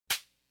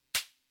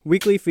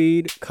Weekly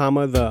feed,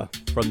 the.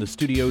 From the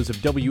studios of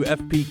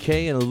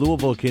WFPK in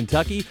Louisville,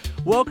 Kentucky,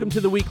 welcome to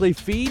the Weekly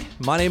Feed.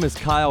 My name is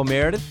Kyle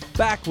Meredith,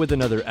 back with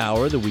another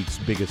hour of the week's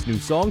biggest new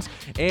songs,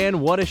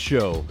 and what a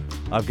show.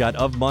 I've got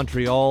Of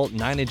Montreal,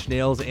 Nine Inch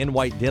Nails, and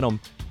White Denim.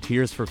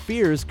 Tears for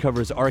Fears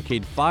covers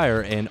Arcade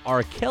Fire, and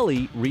R.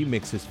 Kelly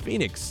remixes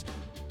Phoenix.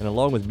 And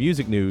along with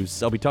music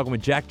news, I'll be talking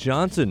with Jack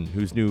Johnson,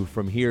 whose new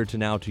From Here to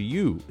Now to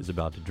You is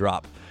about to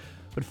drop.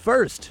 But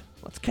first,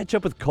 let's catch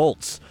up with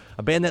Colts,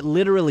 a band that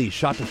literally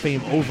shot to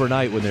fame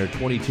overnight when their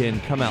 2010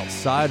 Come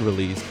Outside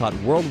release caught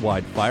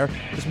worldwide fire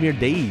just mere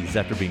days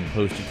after being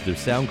posted to their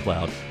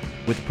SoundCloud.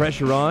 With the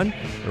pressure on,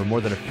 there were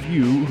more than a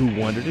few who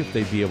wondered if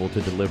they'd be able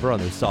to deliver on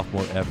their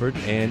sophomore effort,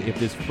 and if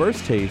this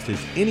first taste is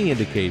any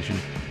indication,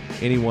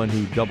 anyone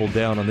who doubled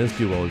down on this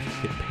duo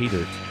has hit pay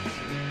dirt.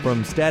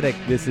 From Static,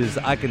 this is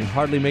I Can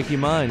Hardly Make You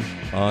Mine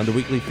on the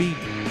Weekly Feed.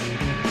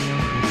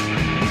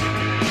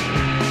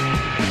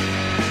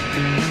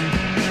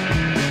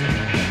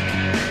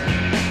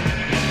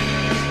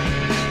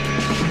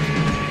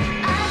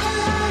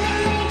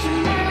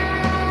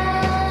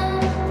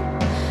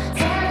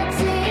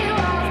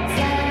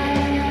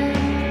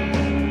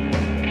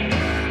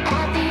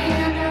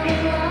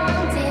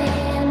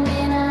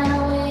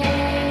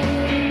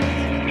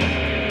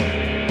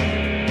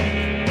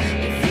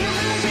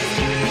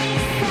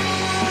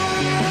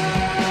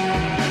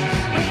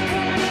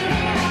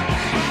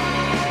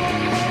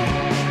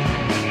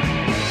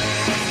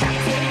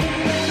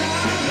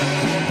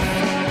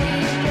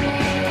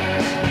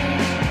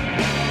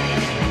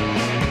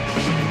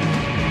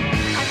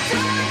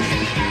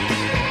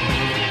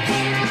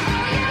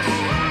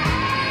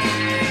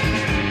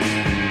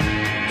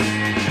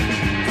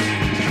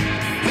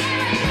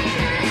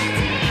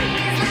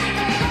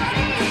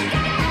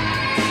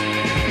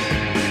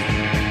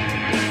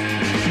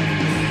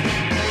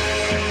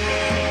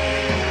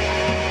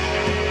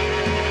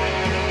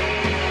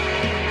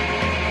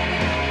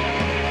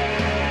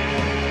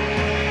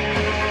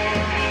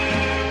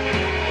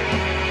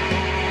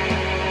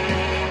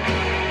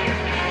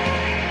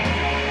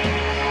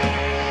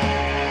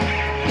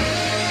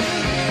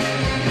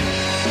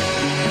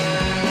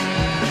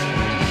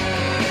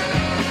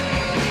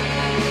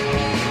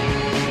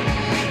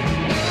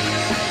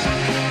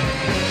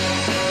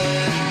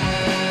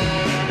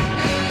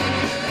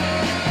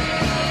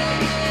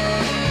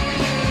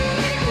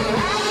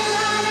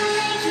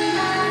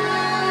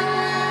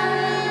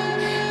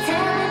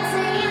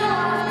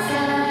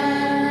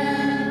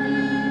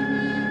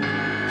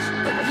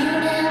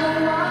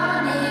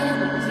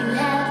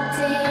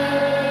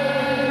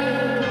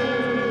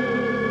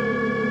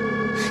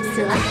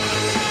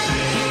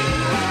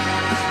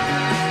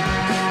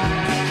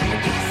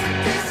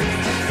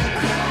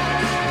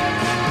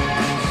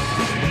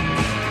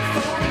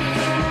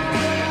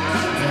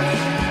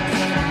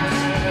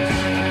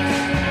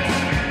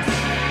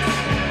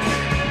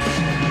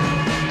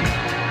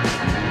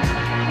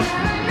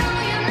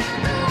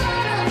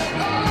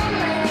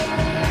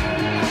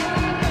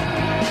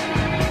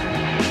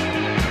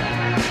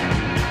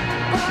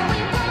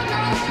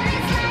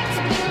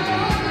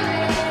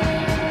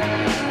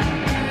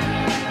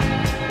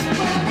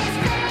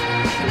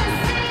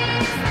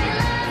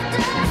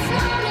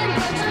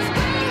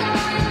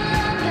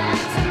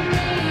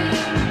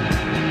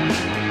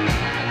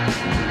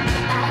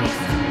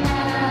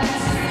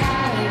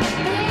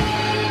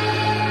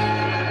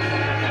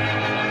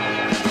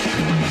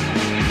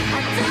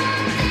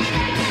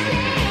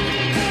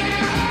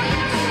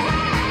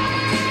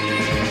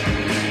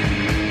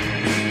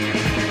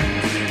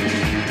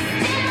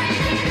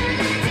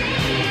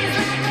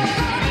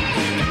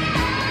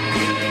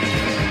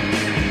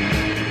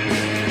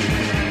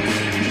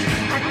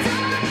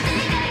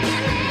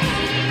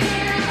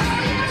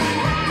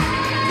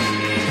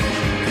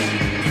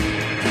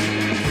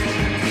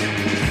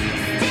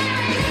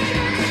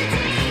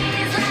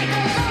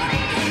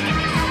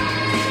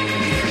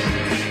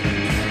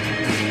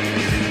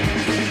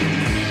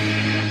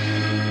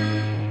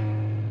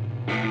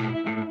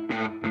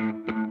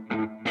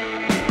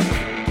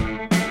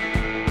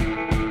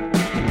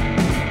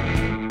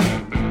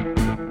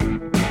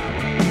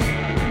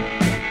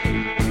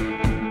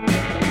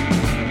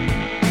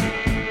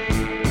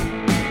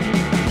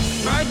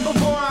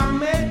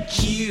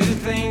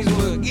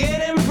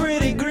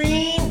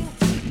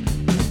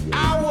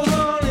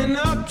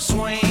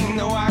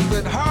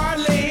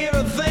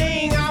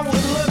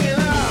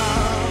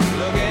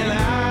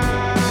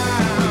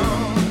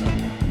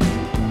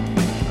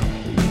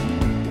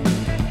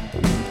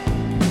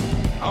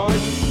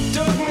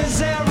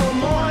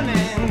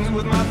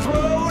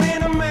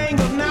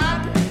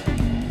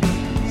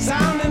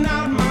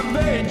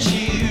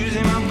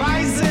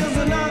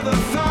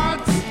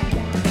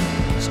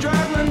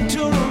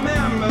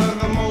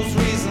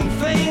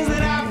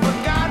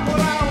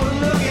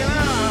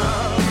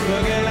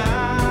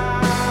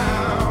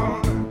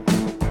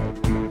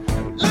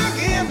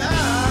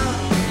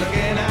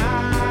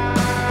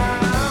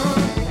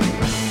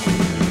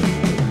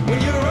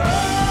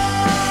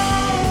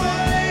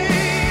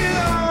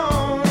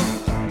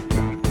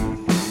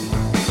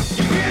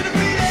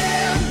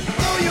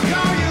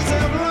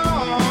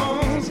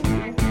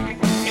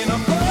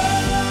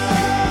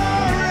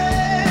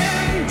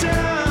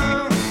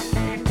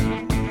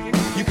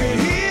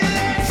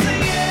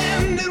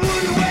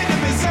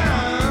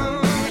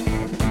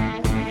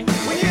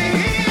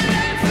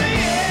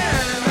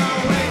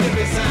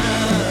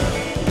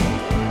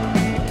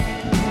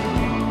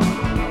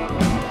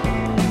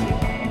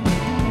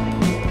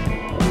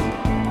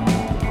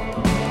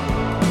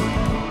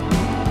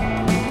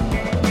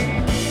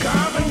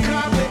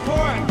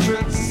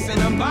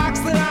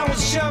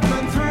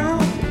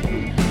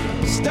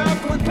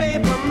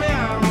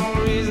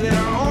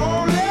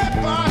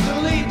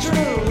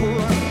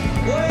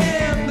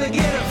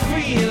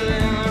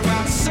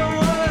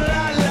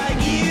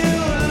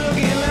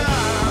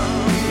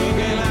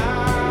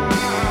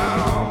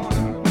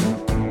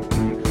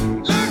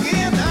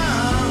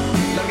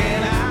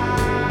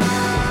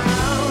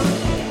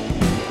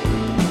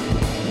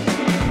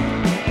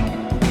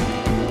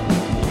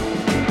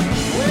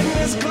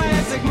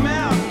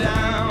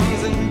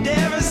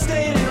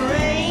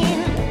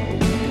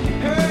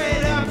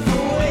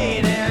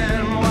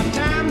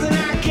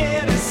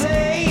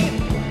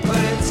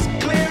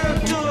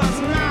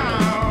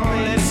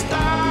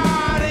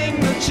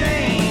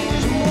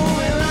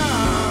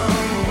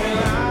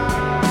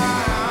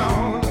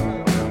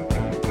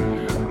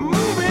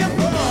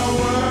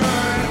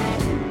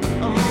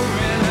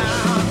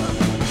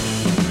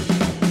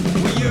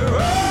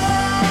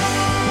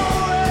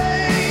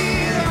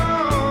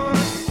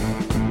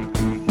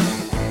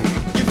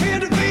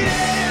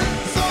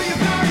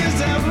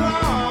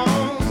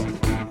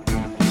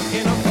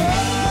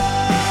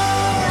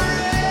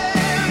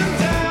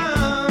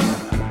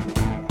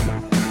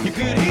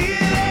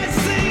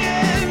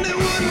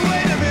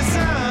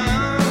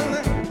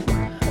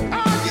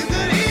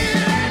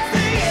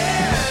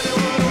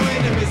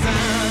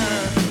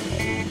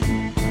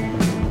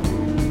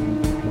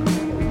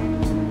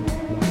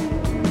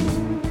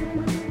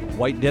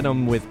 White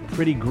Denim with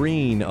Pretty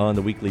Green on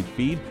the weekly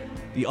feed.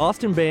 The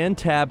Austin band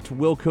tapped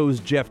Wilco's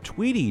Jeff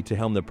Tweedy to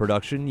helm the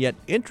production, yet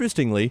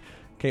interestingly,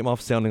 came off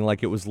sounding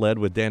like it was led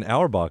with Dan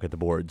Auerbach at the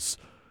boards.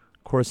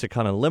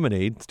 Corsicana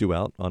Lemonade's due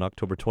out on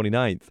October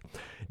 29th.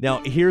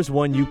 Now, here's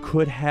one you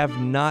could have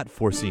not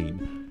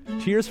foreseen.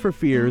 Tears for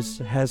Fears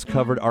has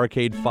covered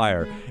Arcade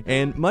Fire,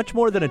 and much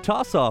more than a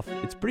toss-off,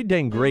 it's pretty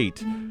dang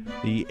great.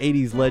 The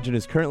 80s legend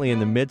is currently in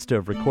the midst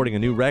of recording a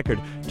new record.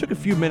 Took a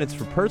few minutes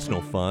for personal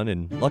fun,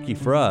 and lucky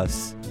for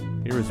us,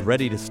 here is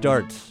Ready to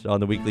Start on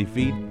the weekly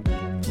feed.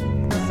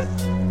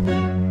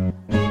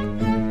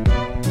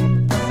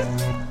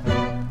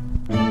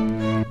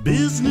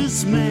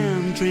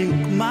 Businessmen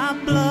drink my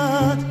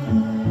blood,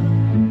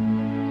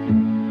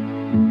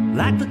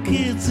 like the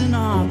kids in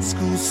art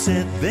school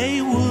said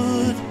they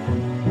would.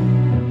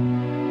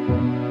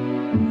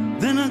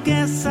 Then I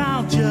guess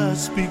I'll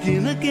just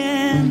begin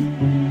again.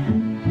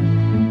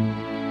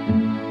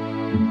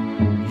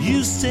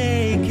 You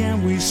say,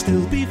 can we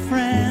still be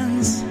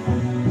friends?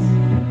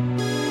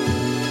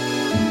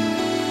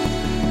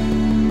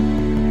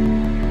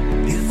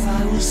 If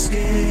I was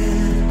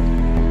scared,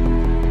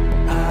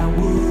 I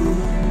would.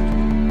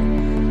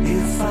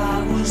 If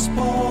I was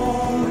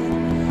bored,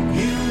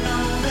 you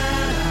know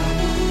that I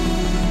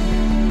would.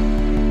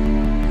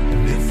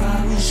 And if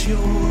I was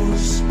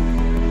yours,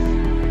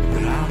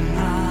 but I'm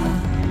not.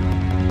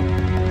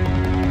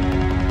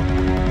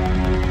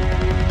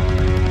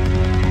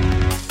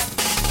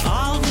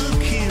 All the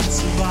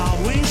kids have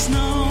always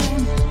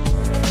known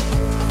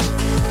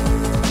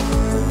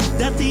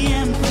that the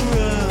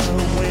emperor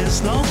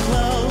wears no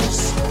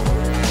clothes.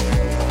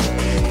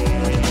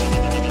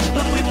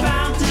 But we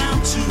bow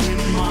down to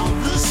him all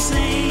the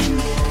same,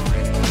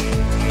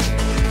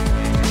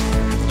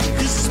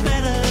 'cause it's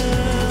better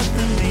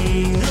than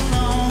being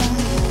alone.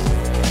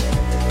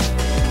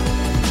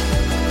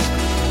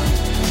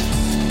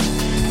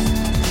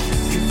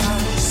 If I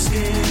was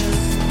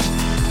scared,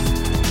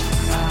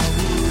 I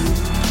would.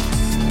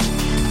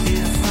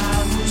 If I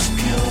was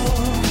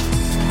pure,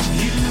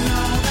 you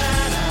know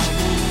that I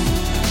would.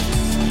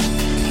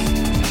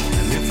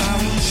 And if I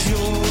was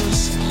yours,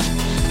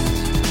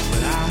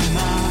 but I'm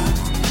not.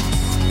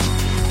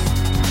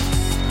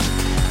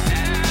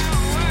 Now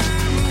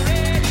I'm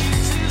ready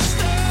to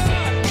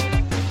start.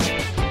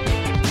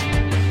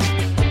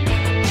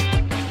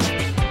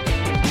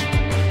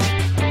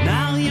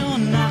 Now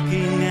you're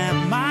knocking at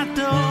my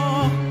door,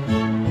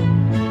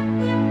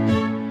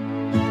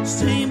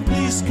 saying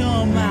please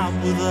come out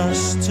with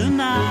us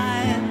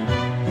tonight.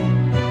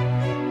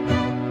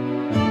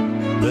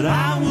 But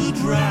I would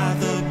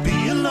rather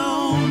be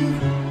alone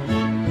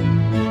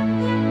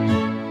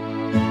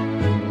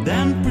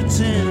than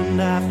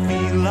pretend I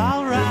feel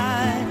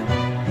alright.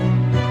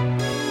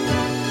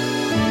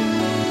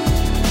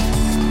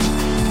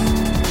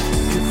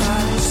 If I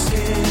was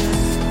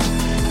scared,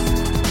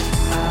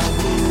 I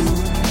would.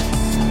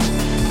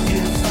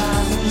 If I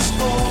was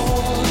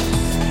bored,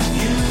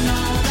 you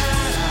know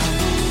that I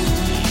would.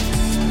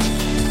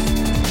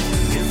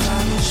 And if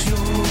I was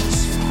yours,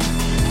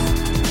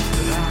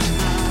 but I'm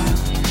not.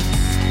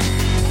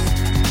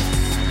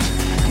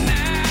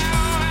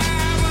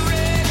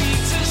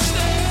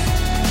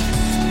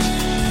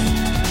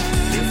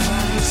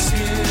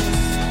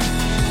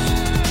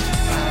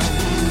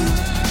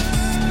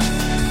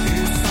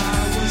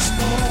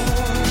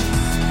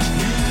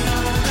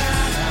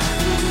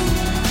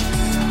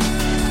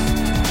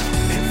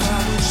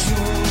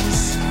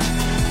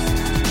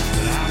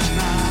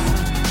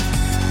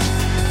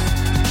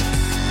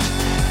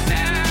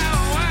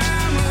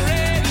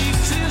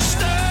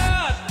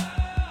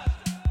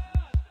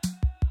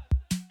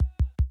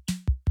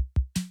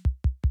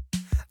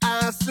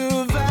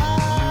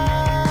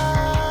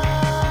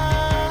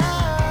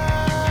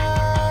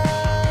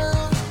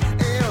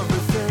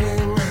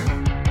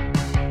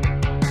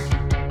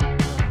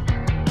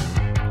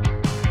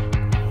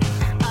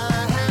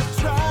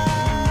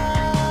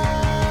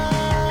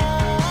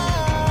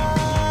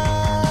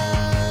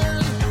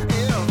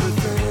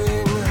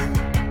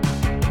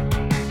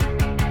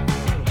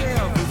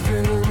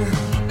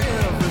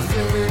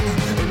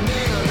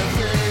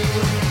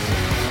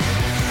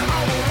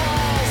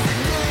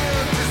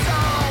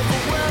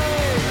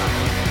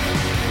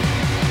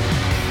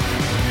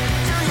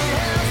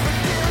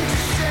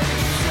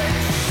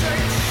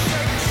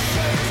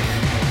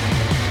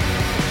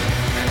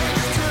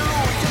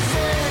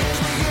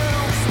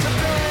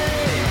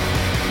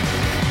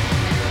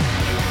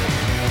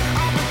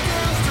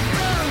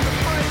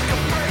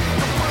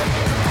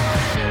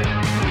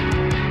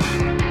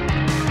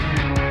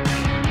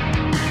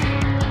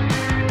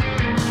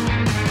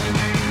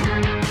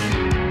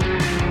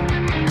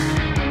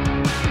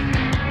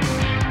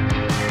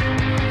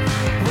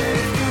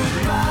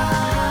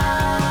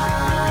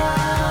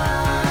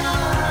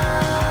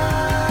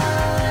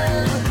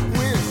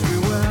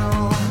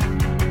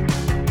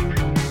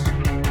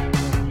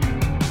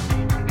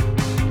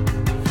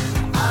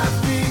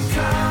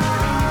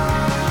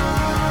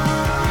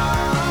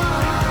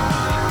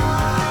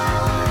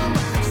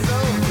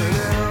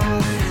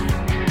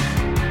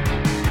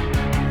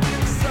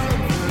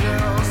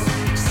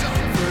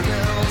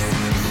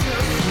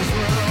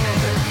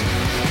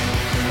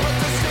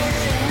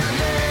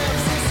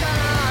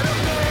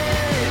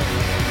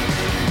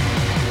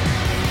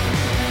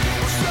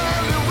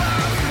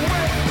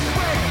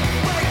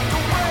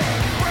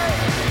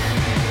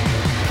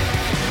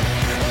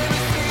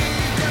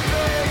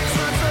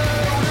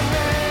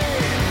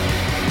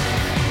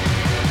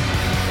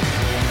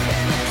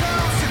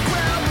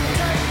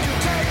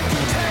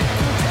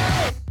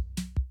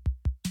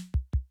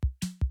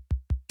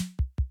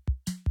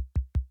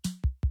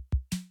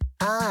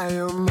 I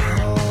am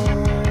home.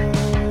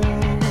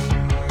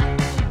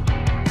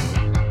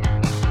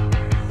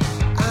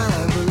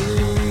 I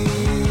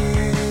believe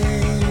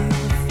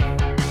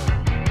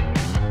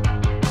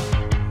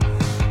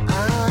I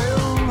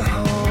am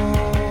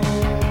home.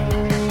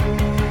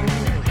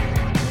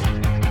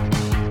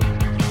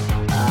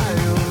 I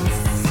am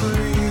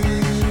free.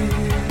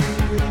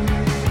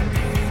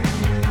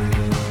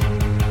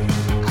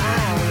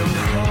 I am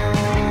home.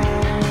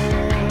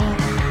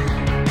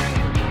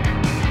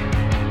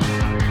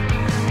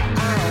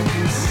 I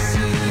can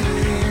see.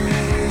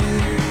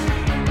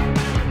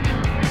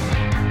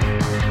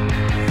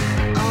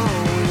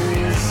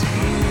 Always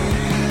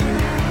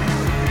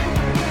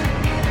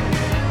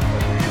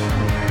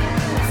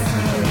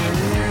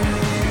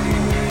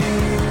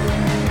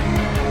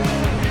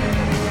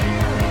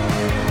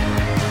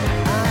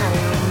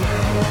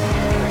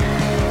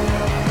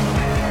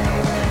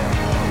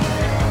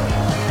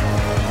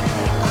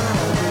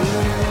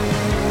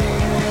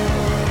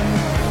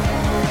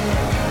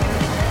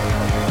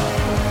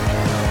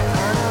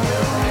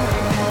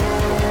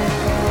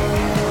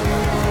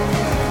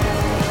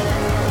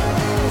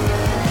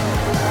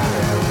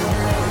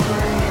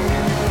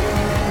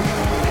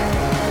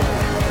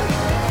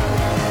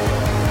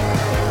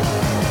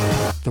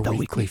The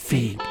weekly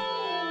feed.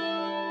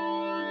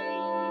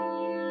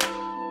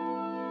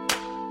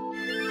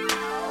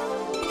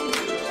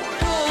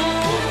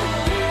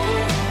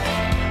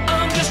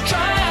 I'm just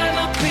trying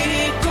to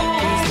be cool,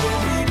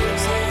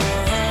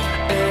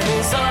 and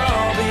it's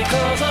all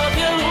because of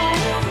you.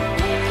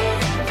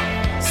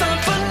 Some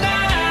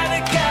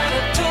fanatic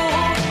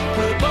attitude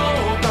we're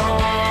both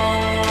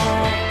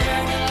on.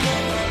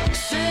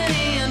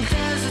 City and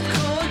desert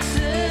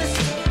coexist,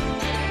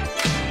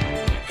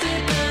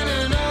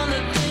 depending on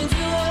the things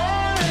you're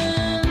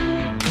wearing.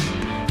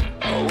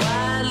 A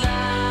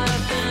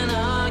wildlife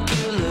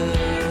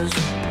binoculars.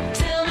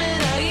 Tell me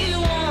that you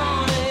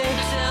want it.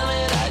 Tell me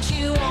that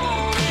you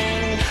want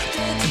it.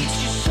 They teach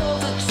you so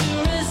that to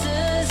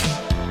resist.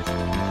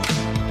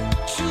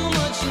 Too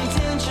much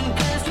intention,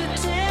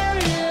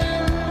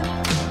 Presbyterian.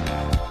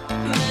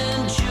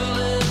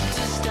 Mandula,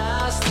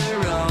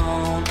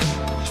 testosterone.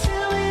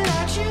 Tell me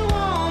that you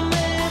want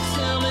me.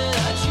 Tell me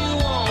that you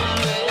want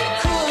me.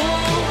 Cool.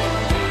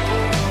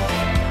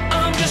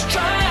 I'm just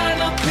trying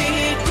to be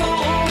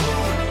cool,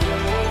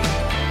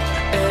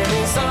 and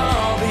it's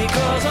all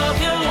because of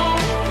you.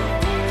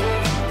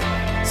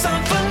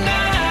 Some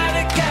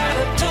fanatic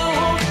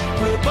attitude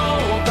we're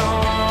both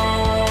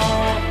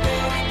on.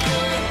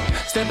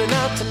 Stepping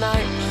out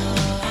tonight,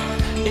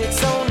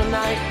 it's on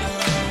tonight.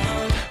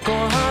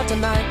 Going hard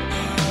tonight,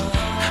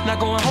 not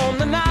going home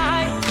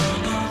tonight.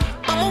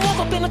 I'ma walk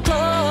up in the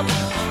club,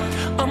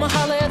 I'ma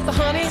holler at the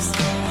honeys.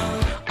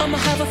 I'ma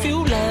have a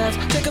few laughs,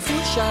 take a few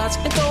shots,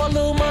 and throw a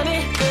little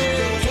money.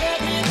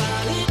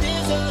 Everybody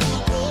deserves a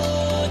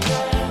good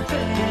time,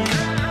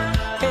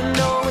 and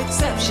no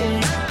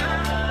exceptions.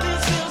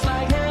 This feels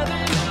like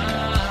heaven.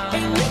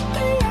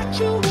 Anything that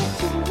you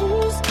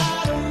refuse, I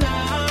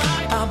deny.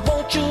 I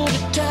want you to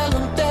tell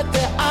them that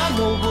there are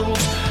no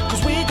rules,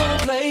 'cause we gon'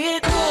 play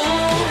it cool.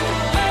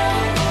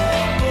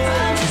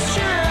 I'm just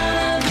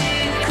trying to be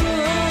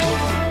cool.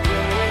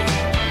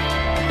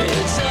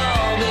 It's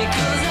all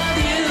because of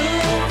you.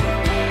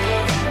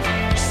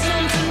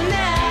 Some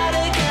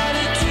fanatic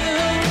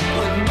attitude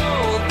we're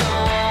both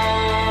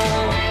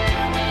on.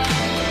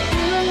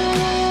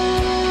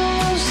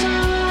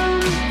 Son,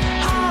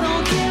 I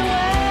don't care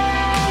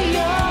where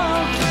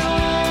you're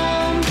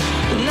from.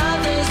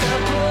 Nothing's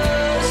that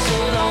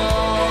personal.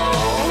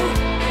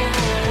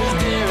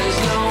 There is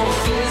no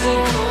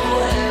physical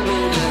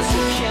evidence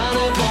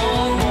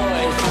accountable,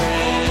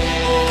 boyfriend.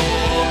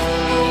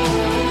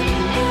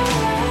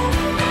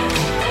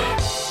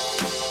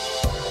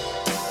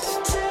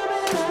 Tell me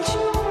that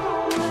you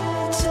want me.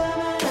 Tell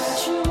me that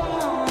you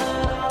want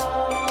it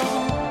all.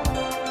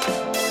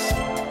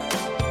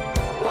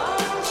 Why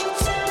don't you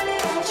tell me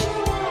that you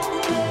want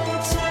me?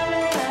 Tell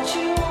me that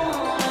you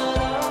want it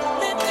all.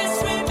 Let this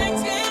remix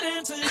get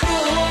into you.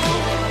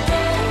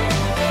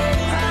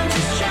 I'm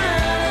just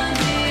trying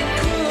to be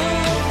cool.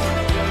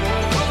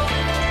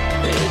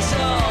 It's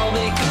all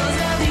because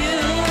of you.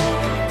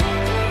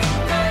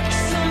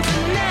 Some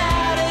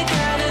fanatic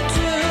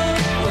attitude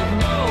we're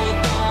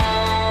both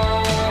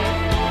on.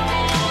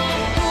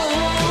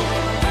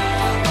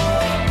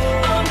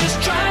 I'm just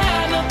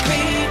trying to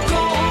be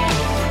cool.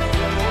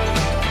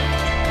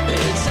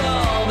 It's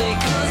all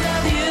because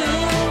of you.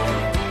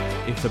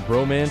 It's a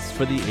bromance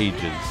for the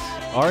ages.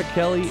 R.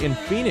 Kelly and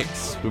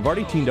Phoenix. We've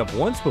already teamed up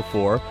once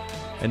before,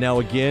 and now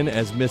again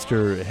as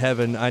Mr.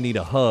 Heaven I Need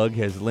a Hug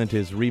has lent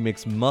his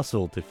remix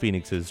muscle to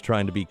Phoenix's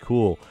Trying to Be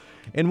Cool.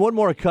 And one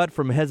more cut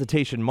from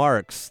Hesitation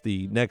Marks,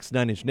 the next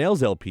Nine Inch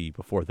Nails LP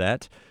before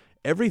that.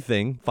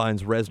 Everything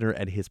finds Reznor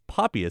at his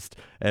poppiest,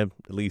 at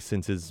least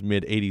since his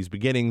mid-'80s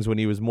beginnings when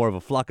he was more of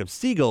a flock of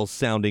seagulls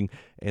sounding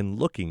and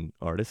looking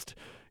artist.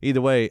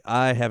 Either way,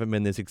 I haven't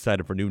been this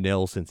excited for new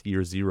Nails since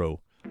year zero.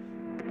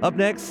 Up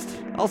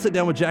next, I'll sit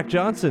down with Jack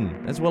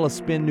Johnson, as well as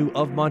spin new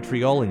Of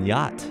Montreal and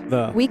Yacht.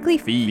 The Weekly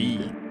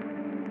Feed.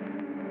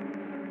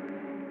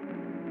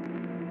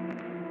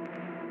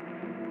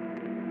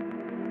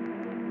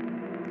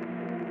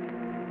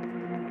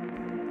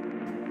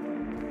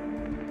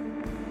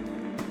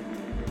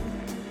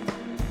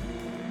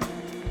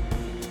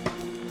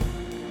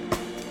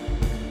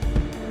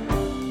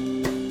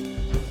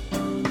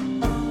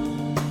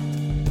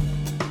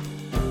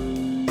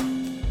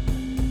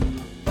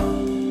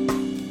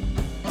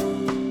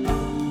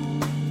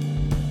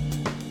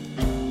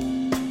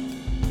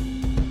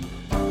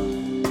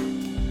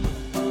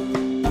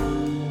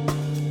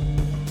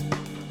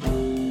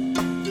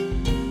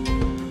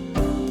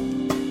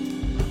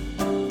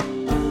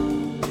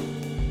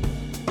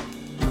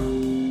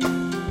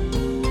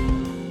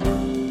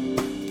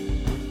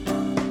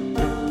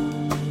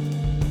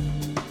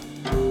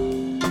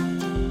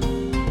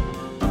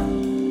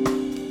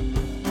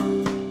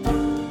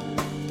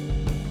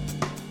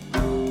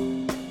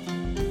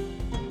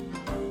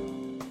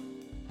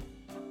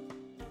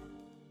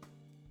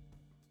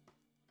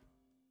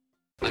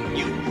 A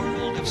new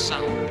world of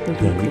sound.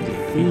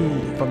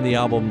 From the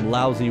album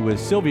Lousy with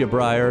Sylvia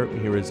Breyer,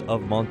 here is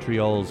Of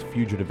Montreal's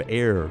Fugitive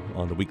Air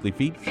on the Weekly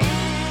Feed.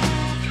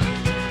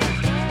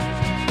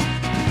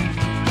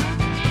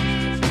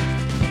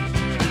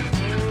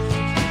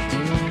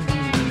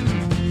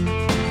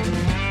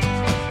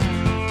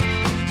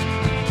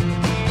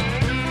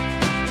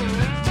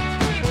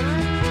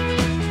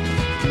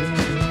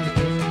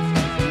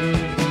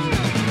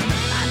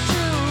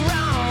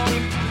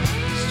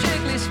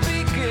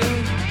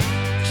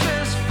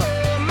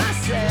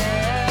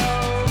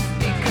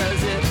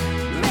 Because it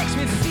makes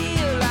me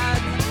feel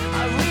like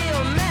a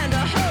real man to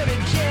hurt a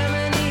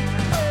Germany.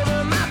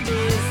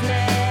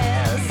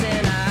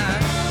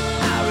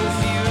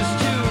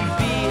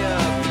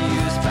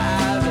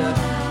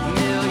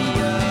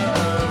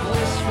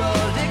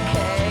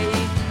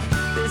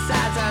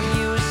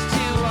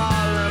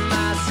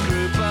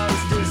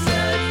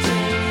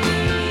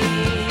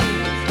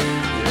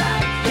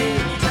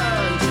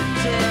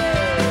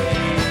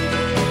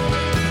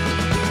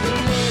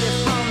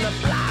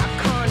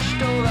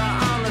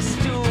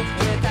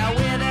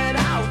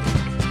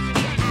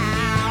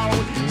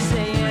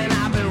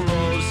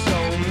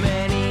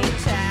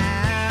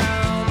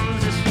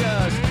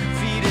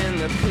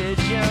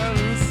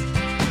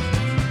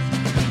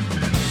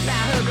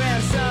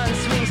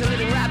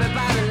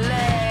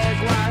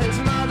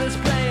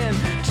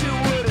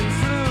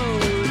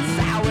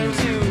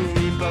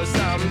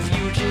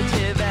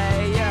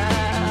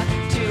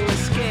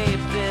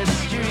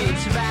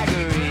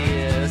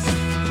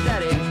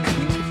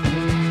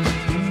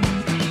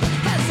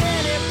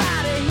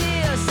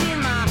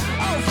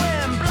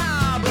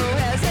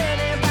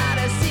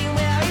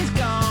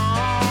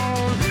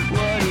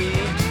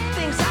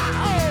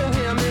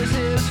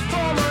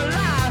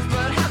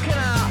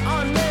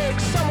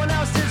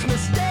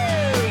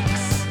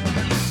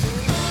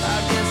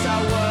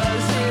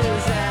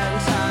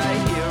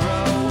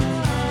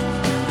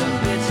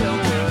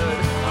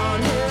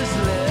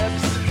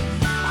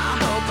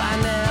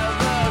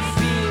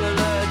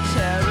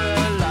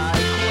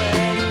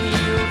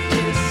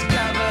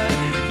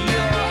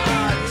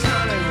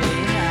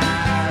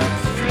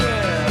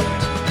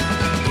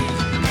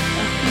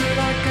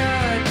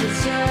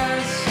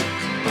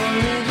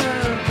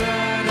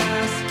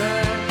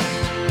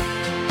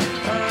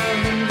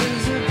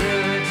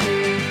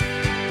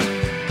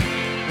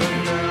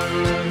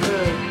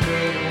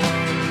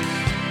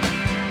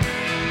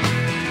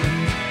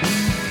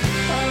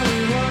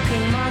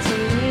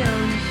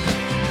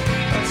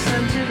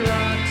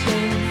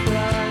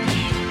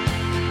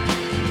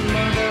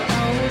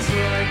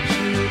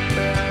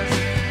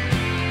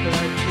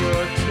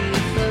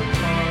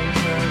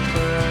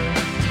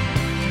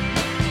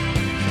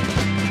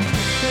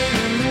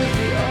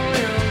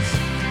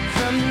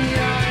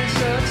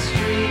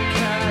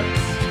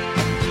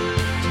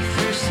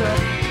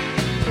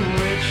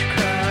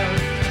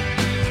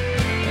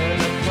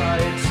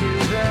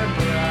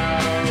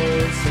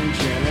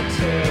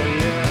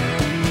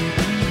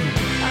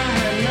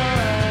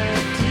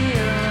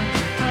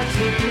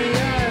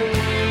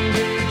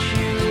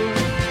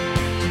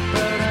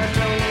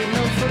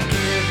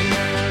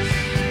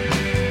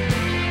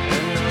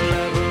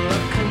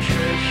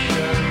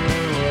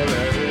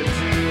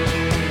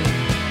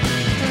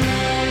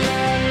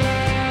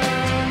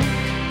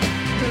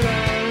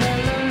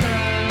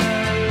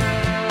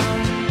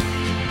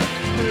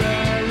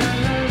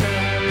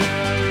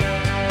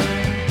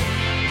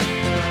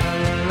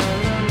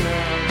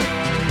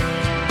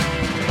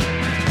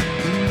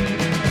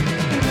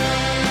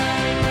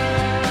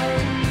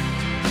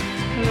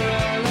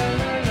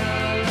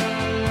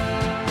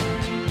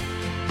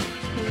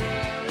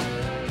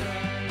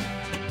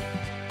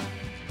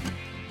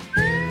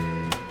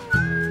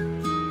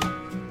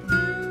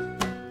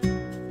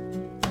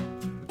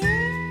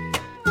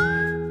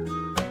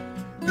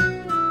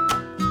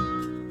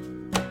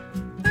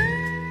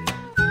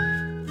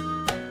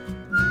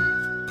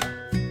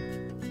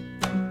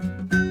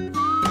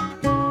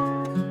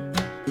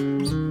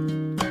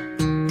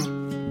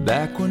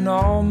 Back when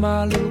all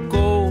my little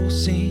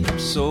goals seemed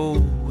so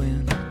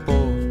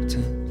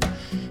important.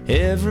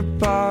 Every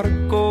pot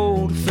of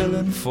gold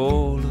filling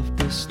full of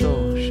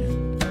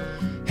distortion.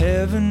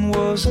 Heaven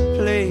was a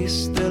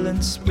place still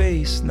in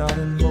space, not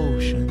in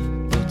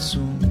motion, but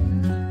soon.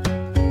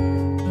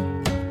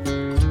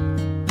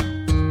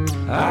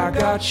 I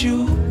got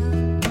you,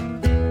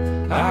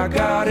 I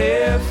got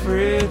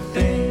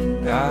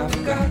everything,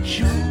 I've got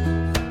you.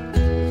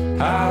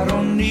 I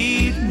don't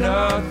need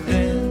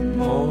nothing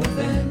more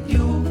than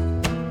you.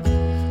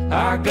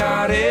 I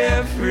got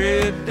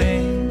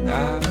everything,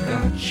 I've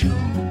got you.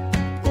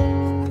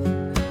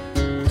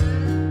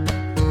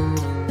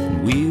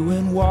 We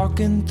went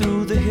walking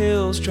through the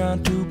hills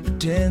trying to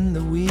pretend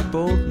that we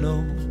both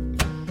know.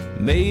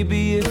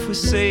 Maybe if we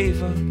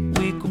save her,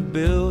 we could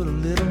build a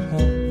little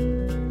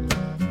home.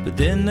 But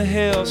then the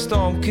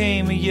hailstorm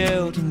came and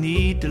yelled, you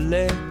need to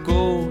let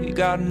go, you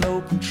got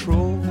no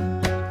control.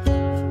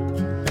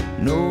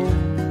 No,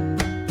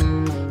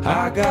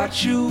 I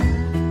got you,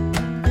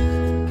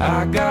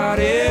 I got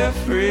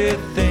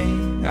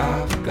everything,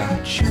 I've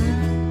got you.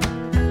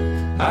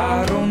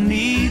 I don't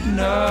need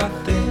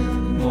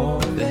nothing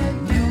more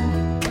than you.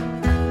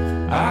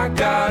 I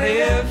got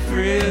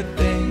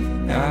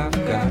everything, I've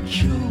got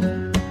you.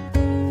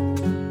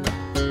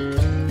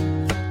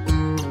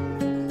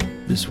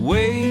 This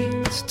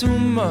weight's too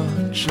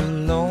much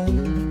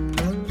alone.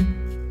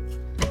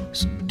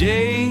 Some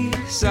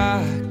days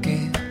I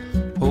can't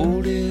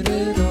hold it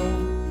at all.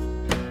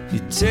 You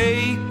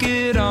take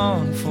it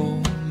on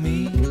for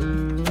me.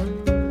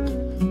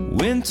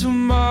 When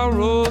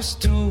tomorrow's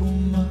too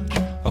much,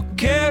 I'll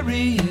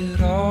carry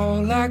it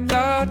all. I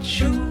got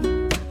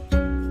you.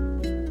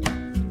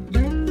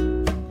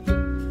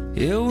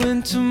 Yeah,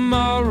 when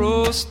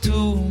tomorrow's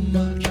too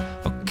much,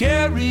 I'll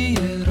carry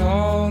it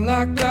all.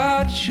 I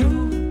got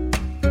you.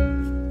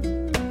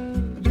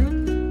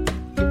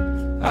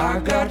 I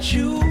got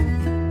you.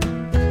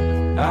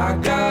 I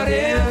got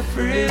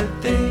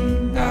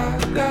everything, I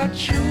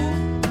got you.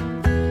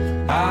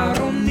 I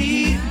don't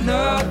need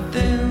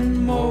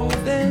nothing more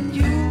than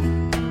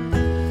you.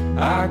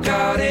 I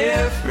got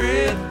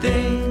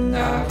everything,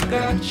 I've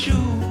got you.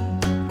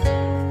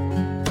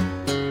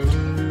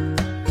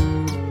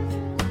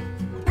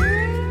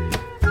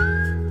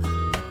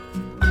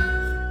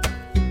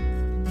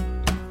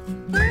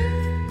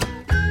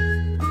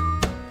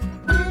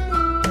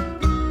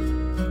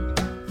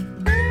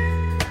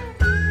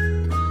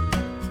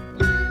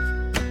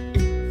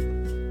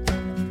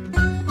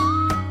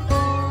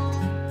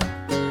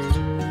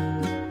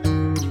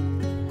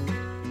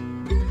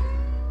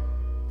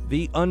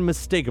 The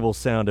unmistakable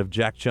sound of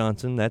Jack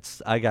Johnson. That's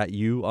I Got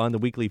You on the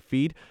weekly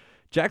feed.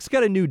 Jack's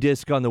got a new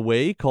disc on the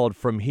way called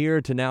From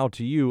Here to Now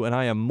to You, and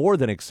I am more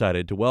than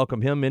excited to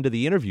welcome him into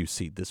the interview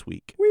seat this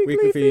week.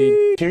 Weekly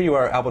feed. Here you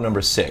are, album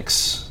number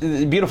 6.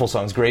 Beautiful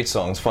songs, great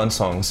songs, fun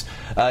songs.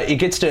 It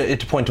gets to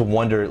point to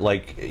wonder,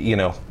 like, you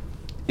know,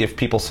 if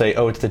people say,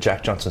 oh, it's the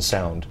Jack Johnson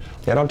sound.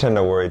 Yeah, I don't tend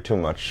to worry too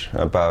much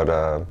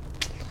about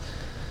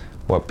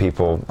what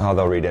people, how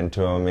they'll read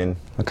into them. I mean,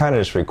 I kind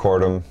of just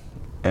record them.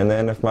 And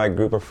then if my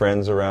group of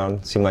friends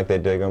around seem like they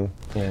dig them,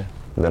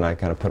 then I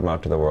kind of put them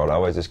out to the world. I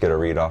always just get a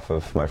read off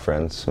of my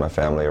friends, my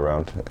family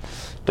around.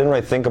 Didn't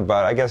really think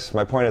about, I guess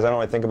my point is I don't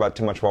really think about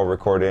too much while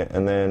recording it.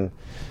 And then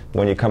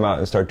when you come out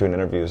and start doing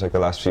interviews, like the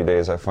last few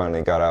days I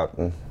finally got out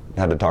and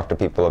had to talk to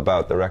people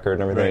about the record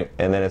and everything. Right.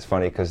 And then it's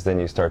funny because then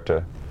you start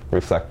to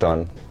reflect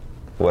on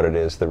what it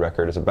is the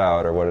record is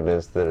about, or what it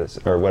is that it's,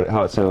 or what,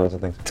 how it sounds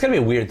and things. It's gotta be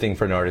a weird thing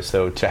for an artist,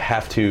 though, to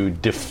have to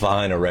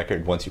define a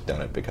record once you've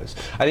done it, because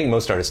I think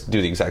most artists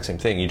do the exact same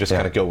thing. You just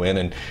kind of go in,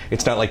 and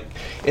it's not like,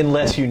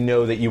 unless you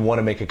know that you want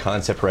to make a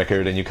concept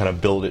record and you kind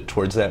of build it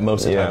towards that,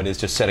 most of the time it is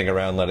just sitting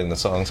around letting the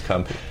songs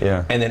come.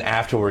 And then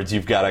afterwards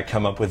you've got to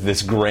come up with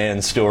this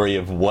grand story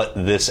of what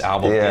this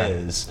album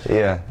is.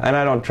 And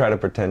I don't try to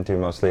pretend to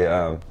mostly.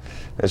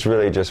 It's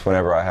really just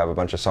whenever I have a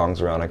bunch of songs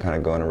around, I kind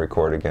of go in and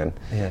record again.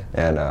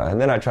 And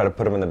then I try to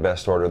put them in the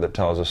best order that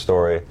tells a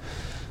story.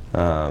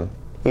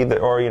 Either,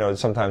 or, you know,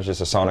 sometimes just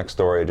a sonic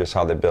story, just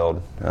how they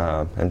build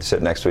and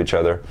sit next to each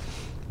other.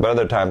 But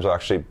other times I'll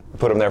actually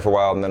put them there for a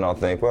while, and then I'll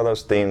think, well,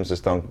 those themes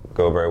just don't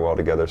go very well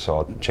together, so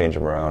I'll change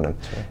them around. And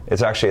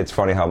it's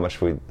funny how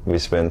much we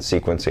spend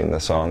sequencing the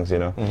songs, you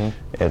know.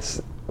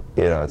 It's,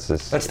 you know, it's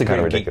just that's the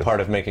great geek part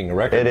of making a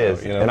record. It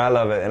is, though, you know? And I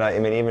love it. And I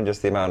mean, even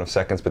just the amount of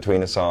seconds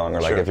between a song,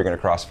 or like if you're going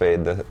to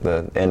crossfade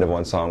the end of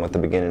one song with the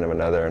beginning of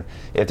another, and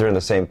if they're in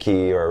the same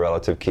key or a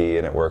relative key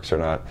and it works or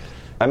not.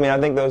 I mean, I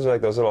think those are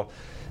like those little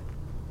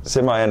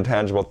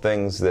semi-intangible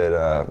things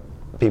that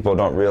people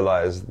don't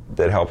realize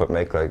that help it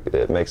make, like,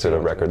 it makes it a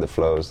record that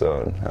flows,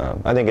 though.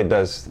 And, I think it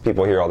does.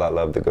 People hear all that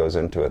love that goes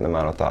into it and the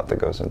amount of thought that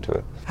goes into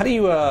it. How do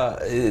you,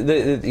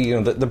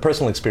 the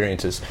personal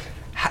experiences,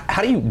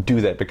 how do you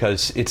do that?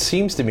 Because it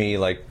seems to me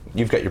like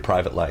you've got your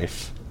private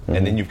life,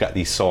 and then you've got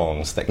these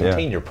songs that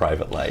contain your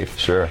private life.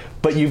 Sure.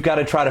 But you've got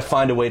to try to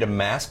find a way to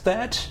mask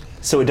that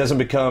so it doesn't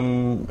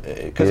become,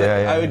 because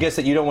I would guess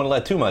that you don't want to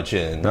let too much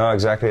in. No,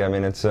 exactly. I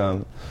mean, it's,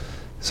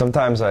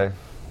 sometimes I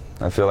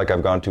I feel like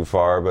I've gone too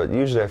far, but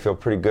usually I feel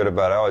pretty good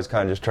about it. I always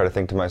kind of just try to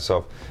think to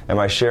myself, am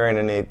I sharing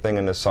anything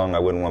in this song I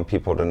wouldn't want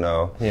people to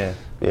know? Yeah.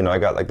 You know, I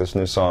got like this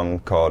new song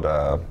called,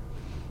 well,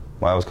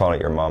 I was calling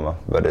it Your Mama,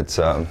 but it's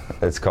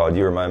called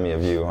You Remind Me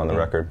of You on the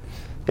record.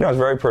 You know, it's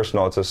very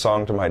personal. It's a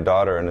song to my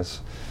daughter, and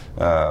it's,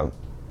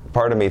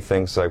 part of me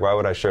thinks, like, why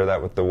would I share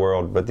that with the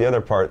world? But the other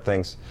part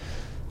thinks,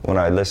 when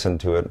I listen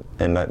to it,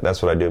 and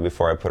that's what I do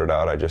before I put it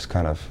out, I just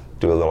kind of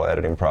do a little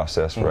editing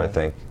process where I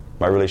think,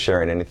 am I really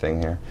sharing anything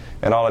here?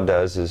 And all it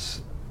does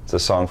is, it's a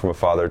song from a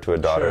father to a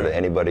daughter that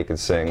anybody could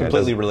sing.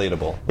 Completely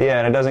relatable. Yeah,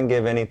 and it doesn't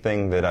give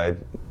anything that I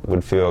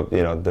would feel,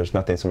 you know, there's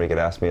nothing somebody could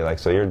ask me, like,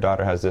 so your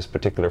daughter has this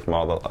particular from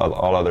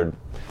all other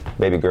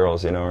baby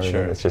girls, you know? Or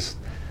it's just,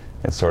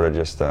 it's sort of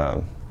just,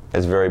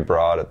 it's very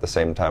broad at the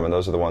same time, and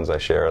those are the ones I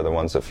share, the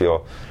ones that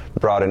feel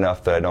broad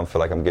enough that I don't feel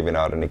like I'm giving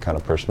out any kind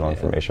of personal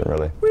information,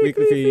 really.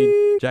 Weekly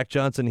Feed. Jack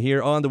Johnson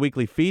here on the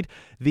Weekly Feed.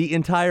 The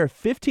entire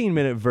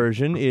 15-minute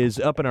version is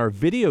up in our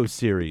video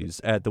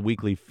series at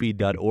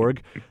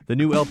theweeklyfeed.org. The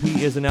new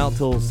LP isn't out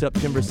till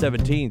September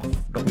 17th,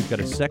 but we've got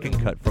a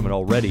second cut from it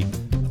already.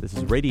 This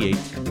is Radiate.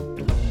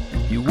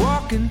 You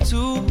walk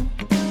into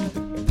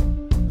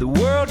the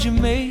world you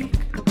make.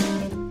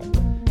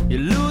 You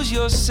lose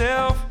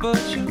yourself,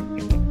 but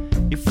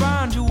you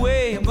find your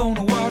way. I'm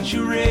gonna watch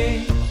you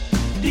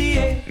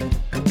radiate,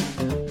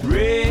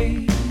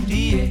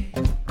 radiate,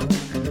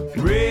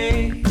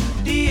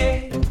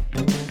 radiate,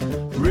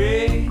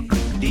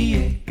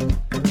 radiate.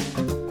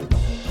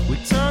 We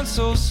turn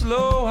so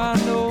slow, I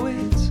know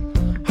it's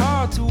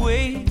hard to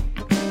wait,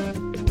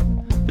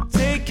 but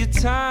take your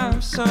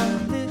time,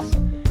 son, it's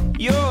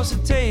yours to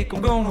take.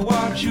 I'm gonna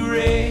watch you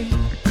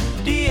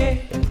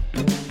radiate,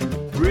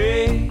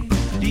 radiate,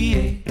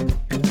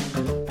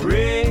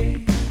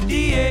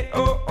 radiate,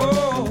 oh,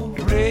 oh,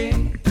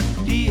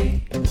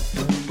 radiate.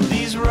 Well,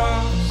 these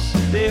rocks,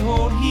 they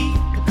hold heat,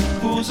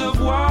 pools of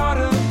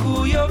water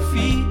cool your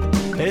feet.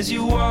 As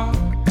you walk,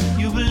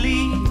 you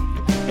believe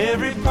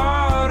every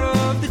part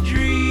of the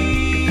dream.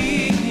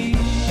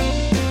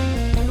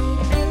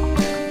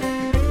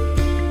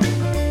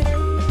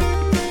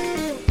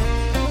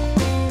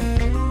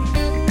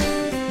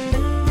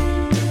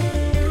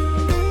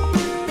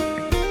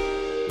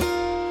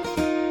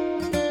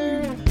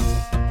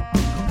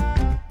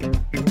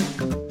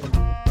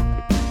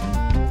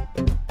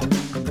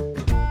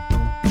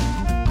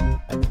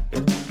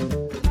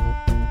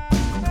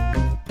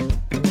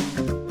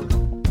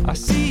 I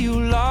see you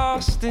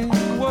lost in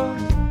what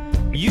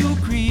you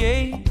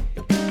create.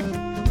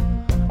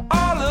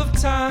 All of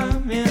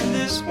time in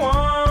this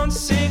one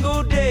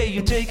single day.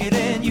 You take it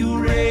and you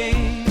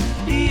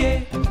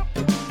radiate,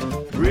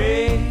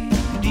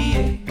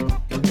 radiate,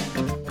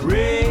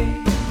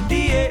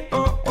 radiate,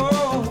 oh,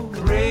 oh,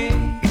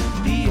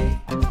 radiate.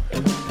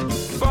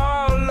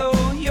 Follow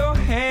your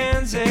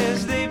hands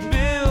as they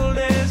build,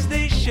 as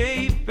they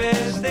shape,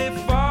 as they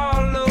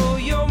follow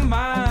your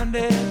mind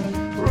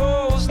and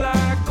rolls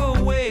like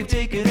a wave.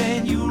 Take it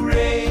and you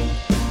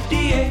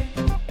radiate,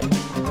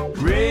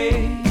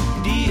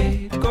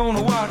 radiate.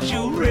 Gonna watch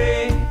you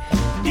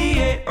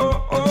radiate,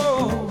 oh,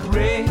 oh,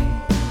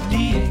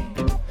 radiate.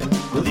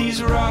 Well,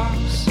 these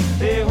rocks,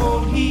 they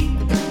hold heat,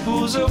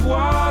 pools of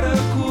water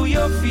cool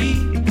your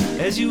feet.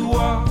 As you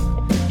walk,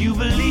 you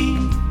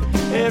believe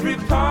every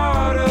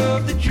part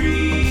of the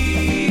dream.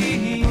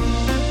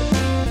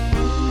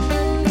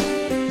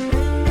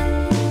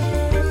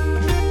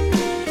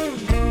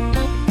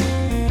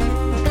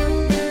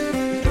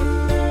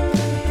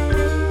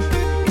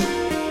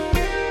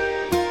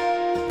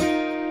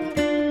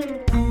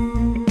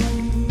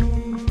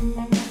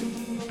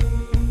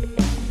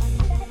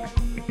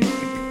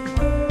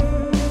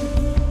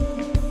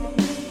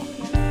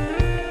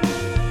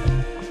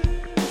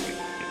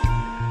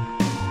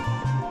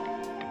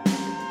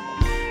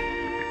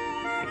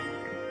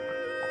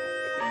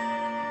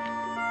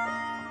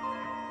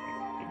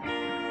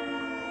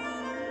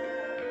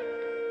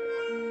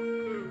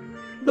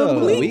 The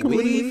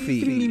Weekly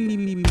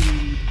Feed.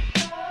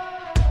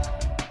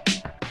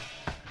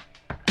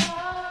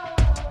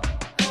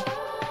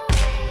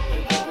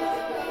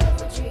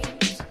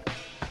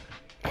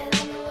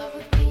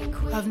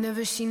 I've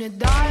never seen a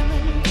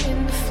diamond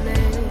in the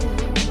flesh.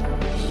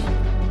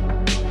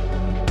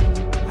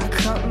 I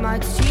cut my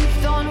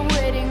teeth on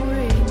wedding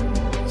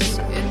rings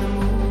in the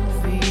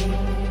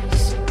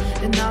movies,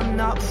 and I'm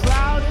not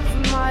proud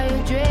of my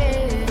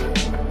address.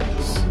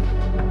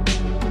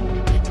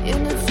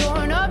 In a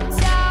torn up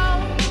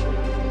town,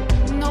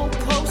 no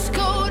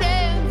postcode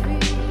envy,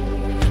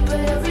 but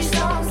every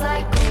song's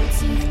like gold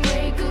teeth,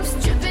 gray goose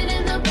dripping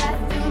in the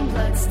bathroom,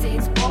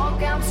 bloodstains, ball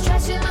gowns,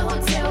 trash in the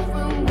hotel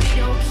room. We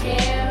don't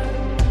care.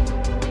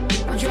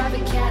 We're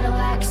driving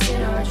Cadillacs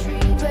in our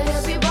dreams, but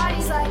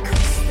everybody's like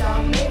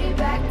crystal,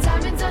 Maybach,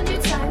 diamonds on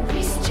your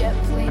timepiece, jet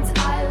planes,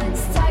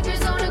 islands,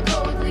 tigers on a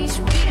gold leash.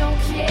 We don't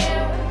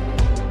care.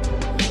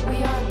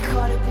 We aren't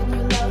caught up in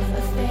your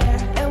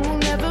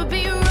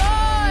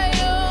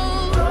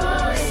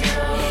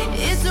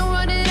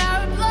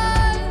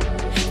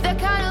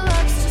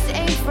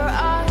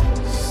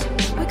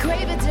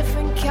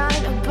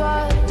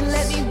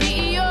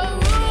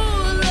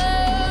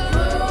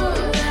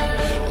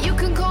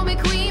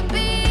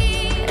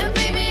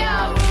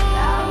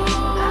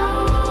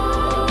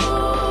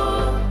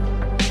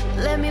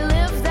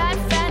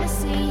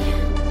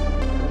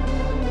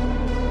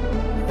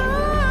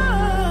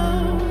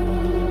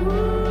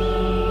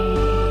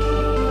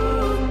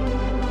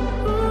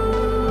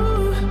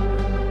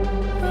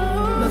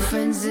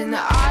friends and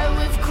I,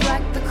 we've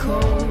cracked the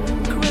code.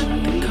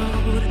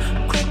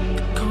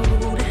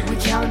 We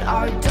count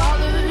our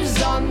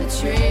dollars on the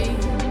train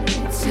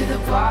to the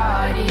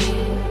party,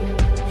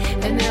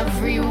 and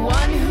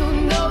everyone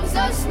who knows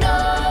us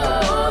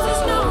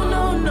knows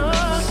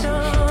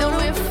that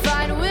we're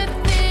fine with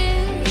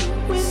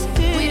this.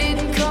 We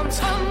didn't come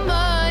for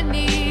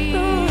money.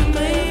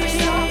 But every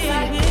song's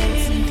like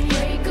antique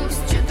Grey Goose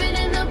dripping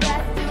in the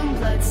bathroom,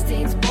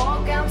 bloodstains,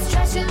 ball gowns,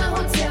 trash in the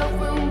hotel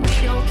room.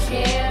 We don't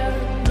care.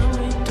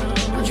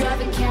 We're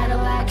driving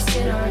Cadillacs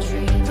in our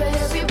dreams, but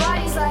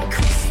everybody's like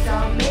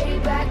crystal,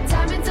 Maybach,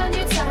 diamonds on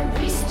your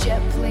timepiece,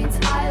 jet planes,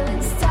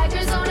 islands,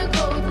 tigers on a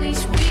gold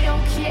leash. We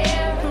don't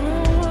care.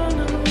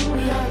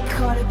 We aren't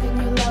caught up in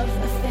your love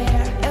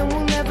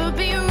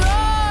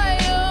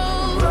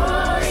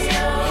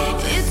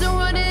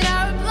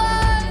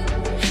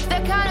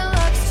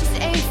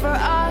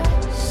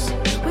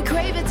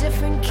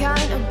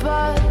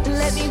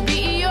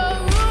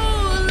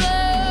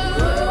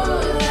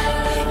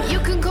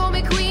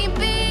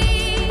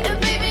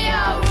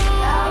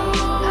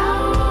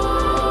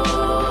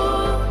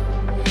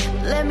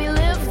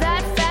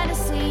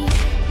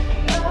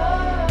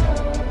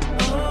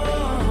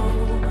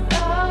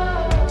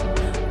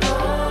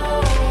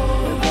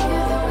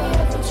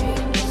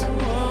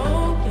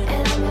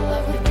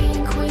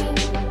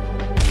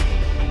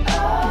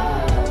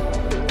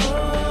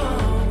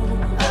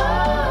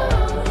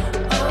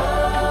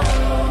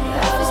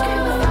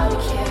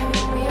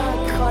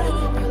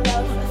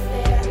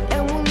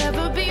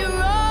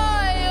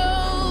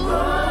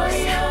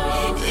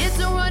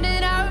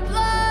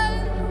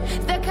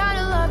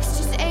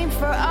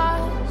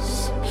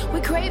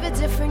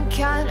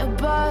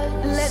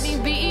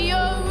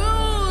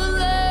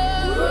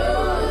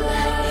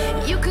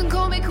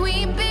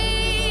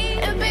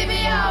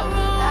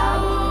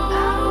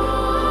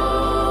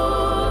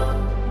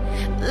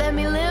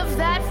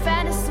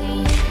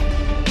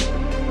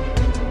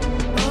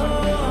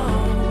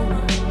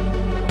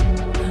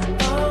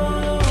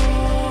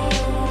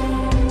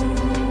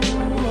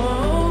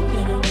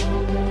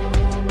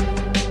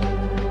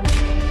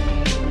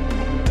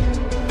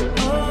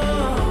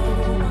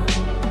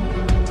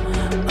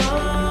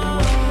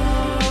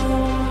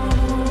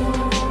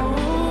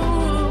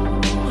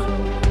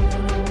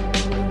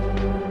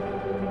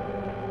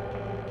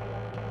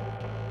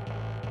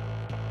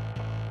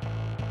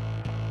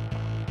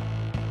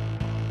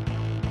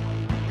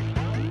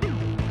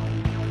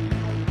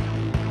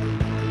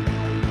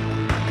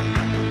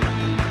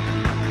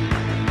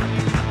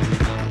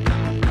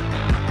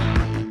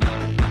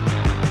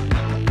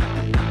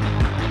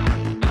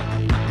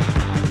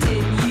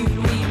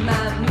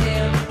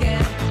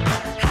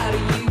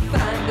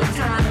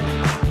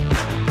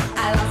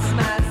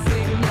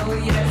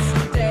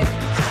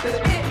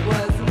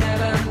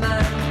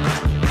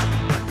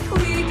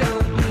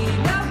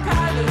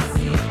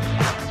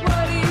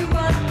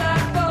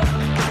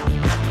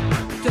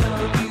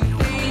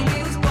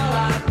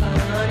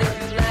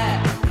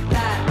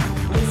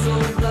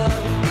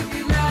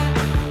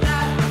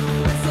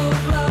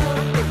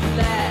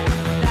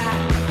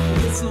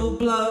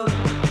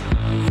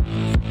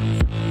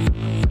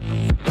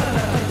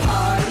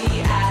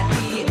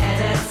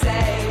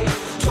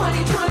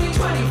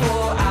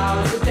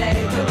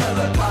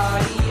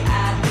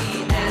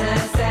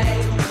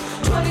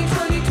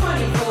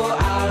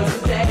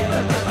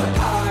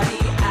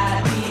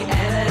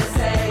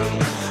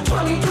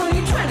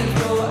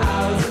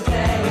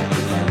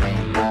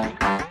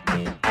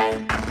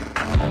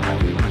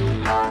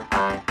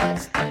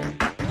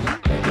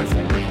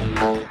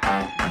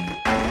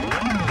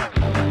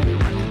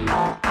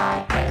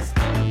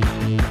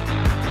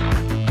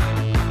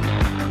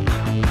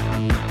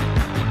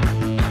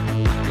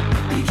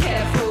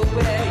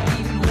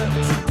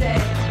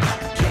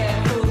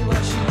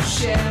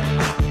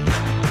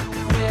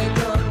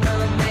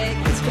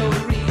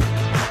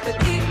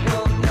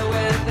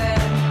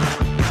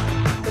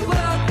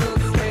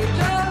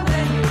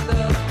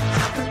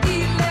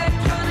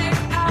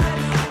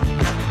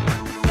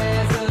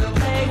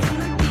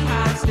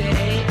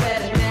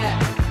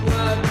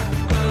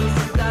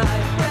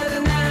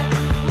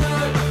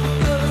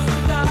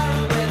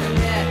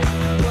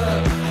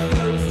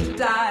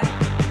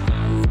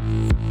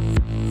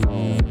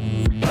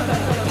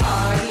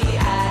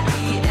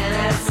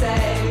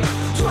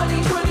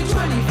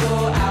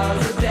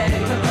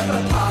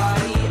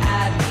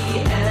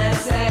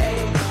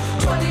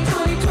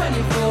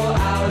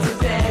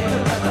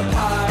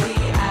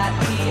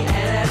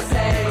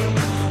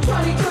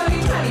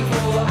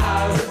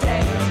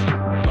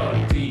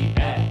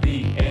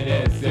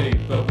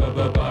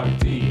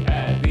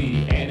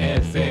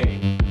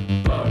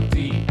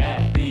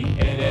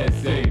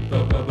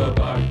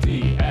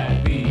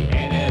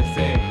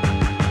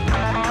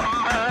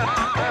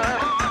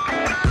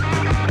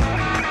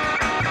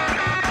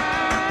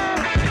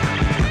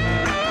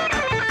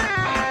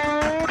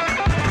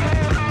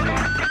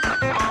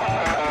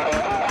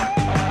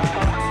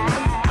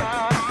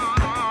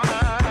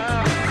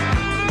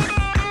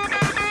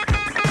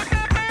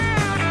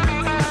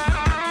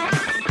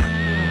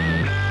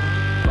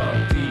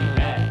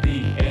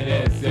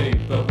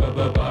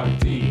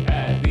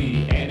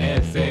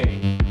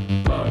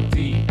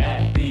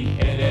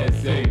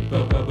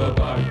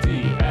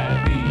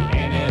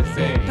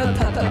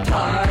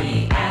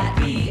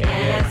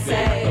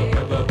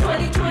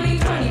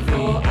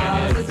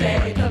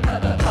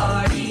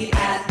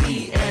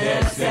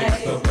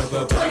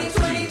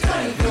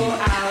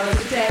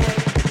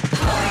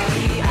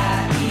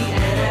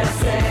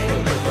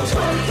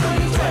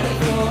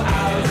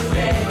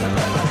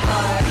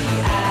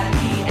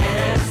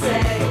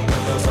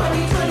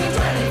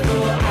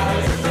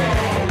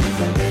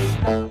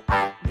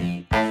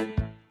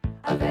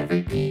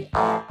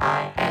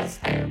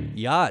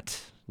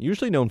Yacht.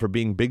 Usually known for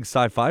being big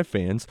sci-fi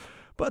fans,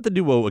 but the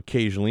duo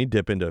occasionally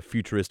dip into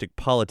futuristic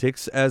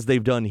politics, as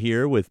they've done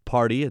here with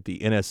Party at the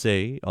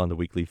NSA on the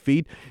weekly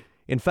feed.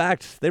 In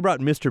fact, they brought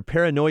Mr.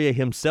 Paranoia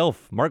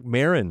himself, Mark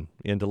Maron,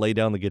 in to lay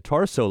down the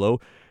guitar solo,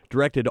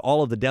 directed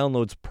all of the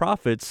downloads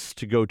profits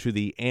to go to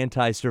the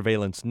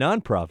anti-surveillance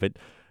nonprofit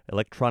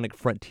Electronic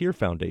Frontier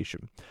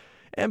Foundation.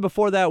 And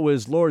before that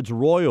was Lord's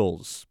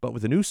Royals, but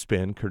with a new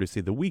spin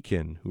courtesy of The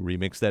Weeknd, who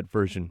remixed that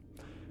version.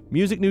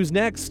 Music news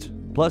next,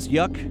 plus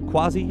Yuck,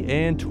 Quasi,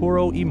 and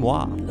Toro y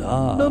Moi.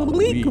 The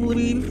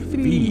weekly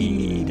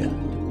feed.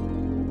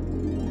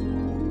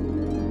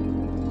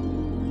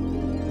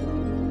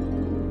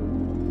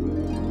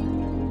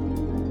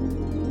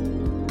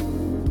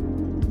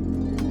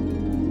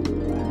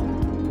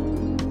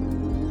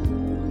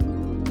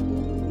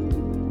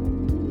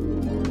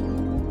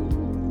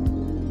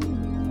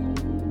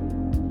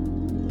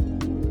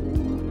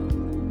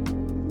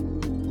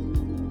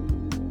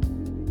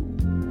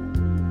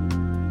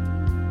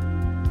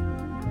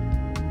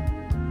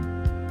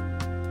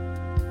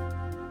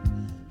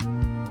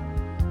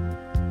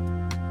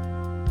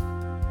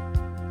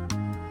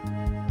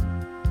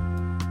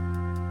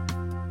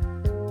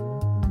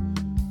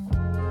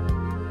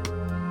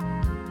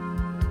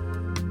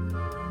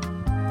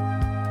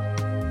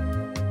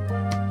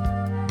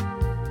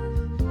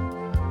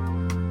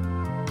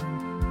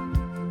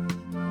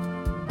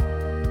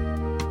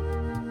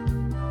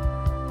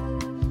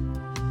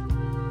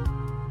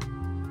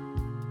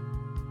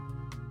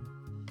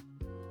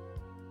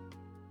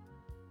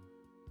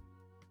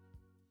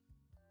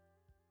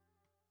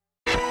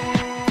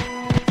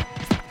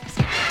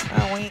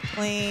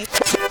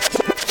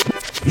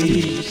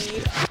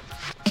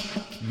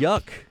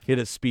 Yuck hit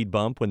a speed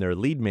bump when their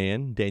lead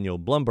man, Daniel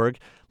Blumberg,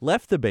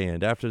 left the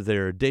band after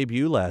their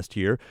debut last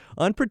year.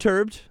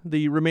 Unperturbed,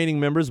 the remaining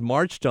members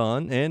marched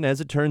on, and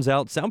as it turns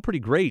out, sound pretty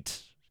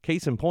great.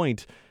 Case in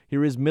point,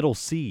 here is Middle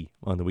C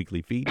on the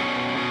weekly feed.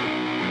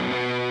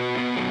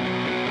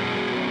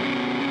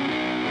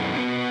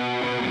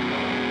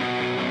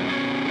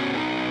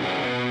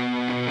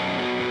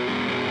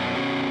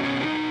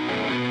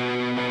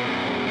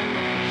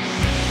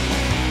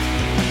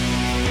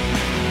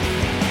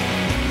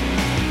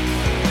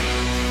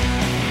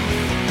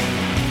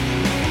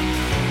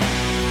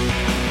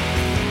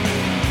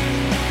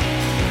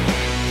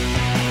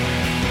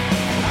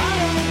 I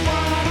don't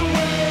wanna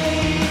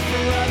wait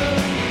forever.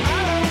 I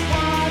don't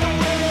wanna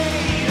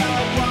wait. I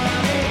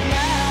wanna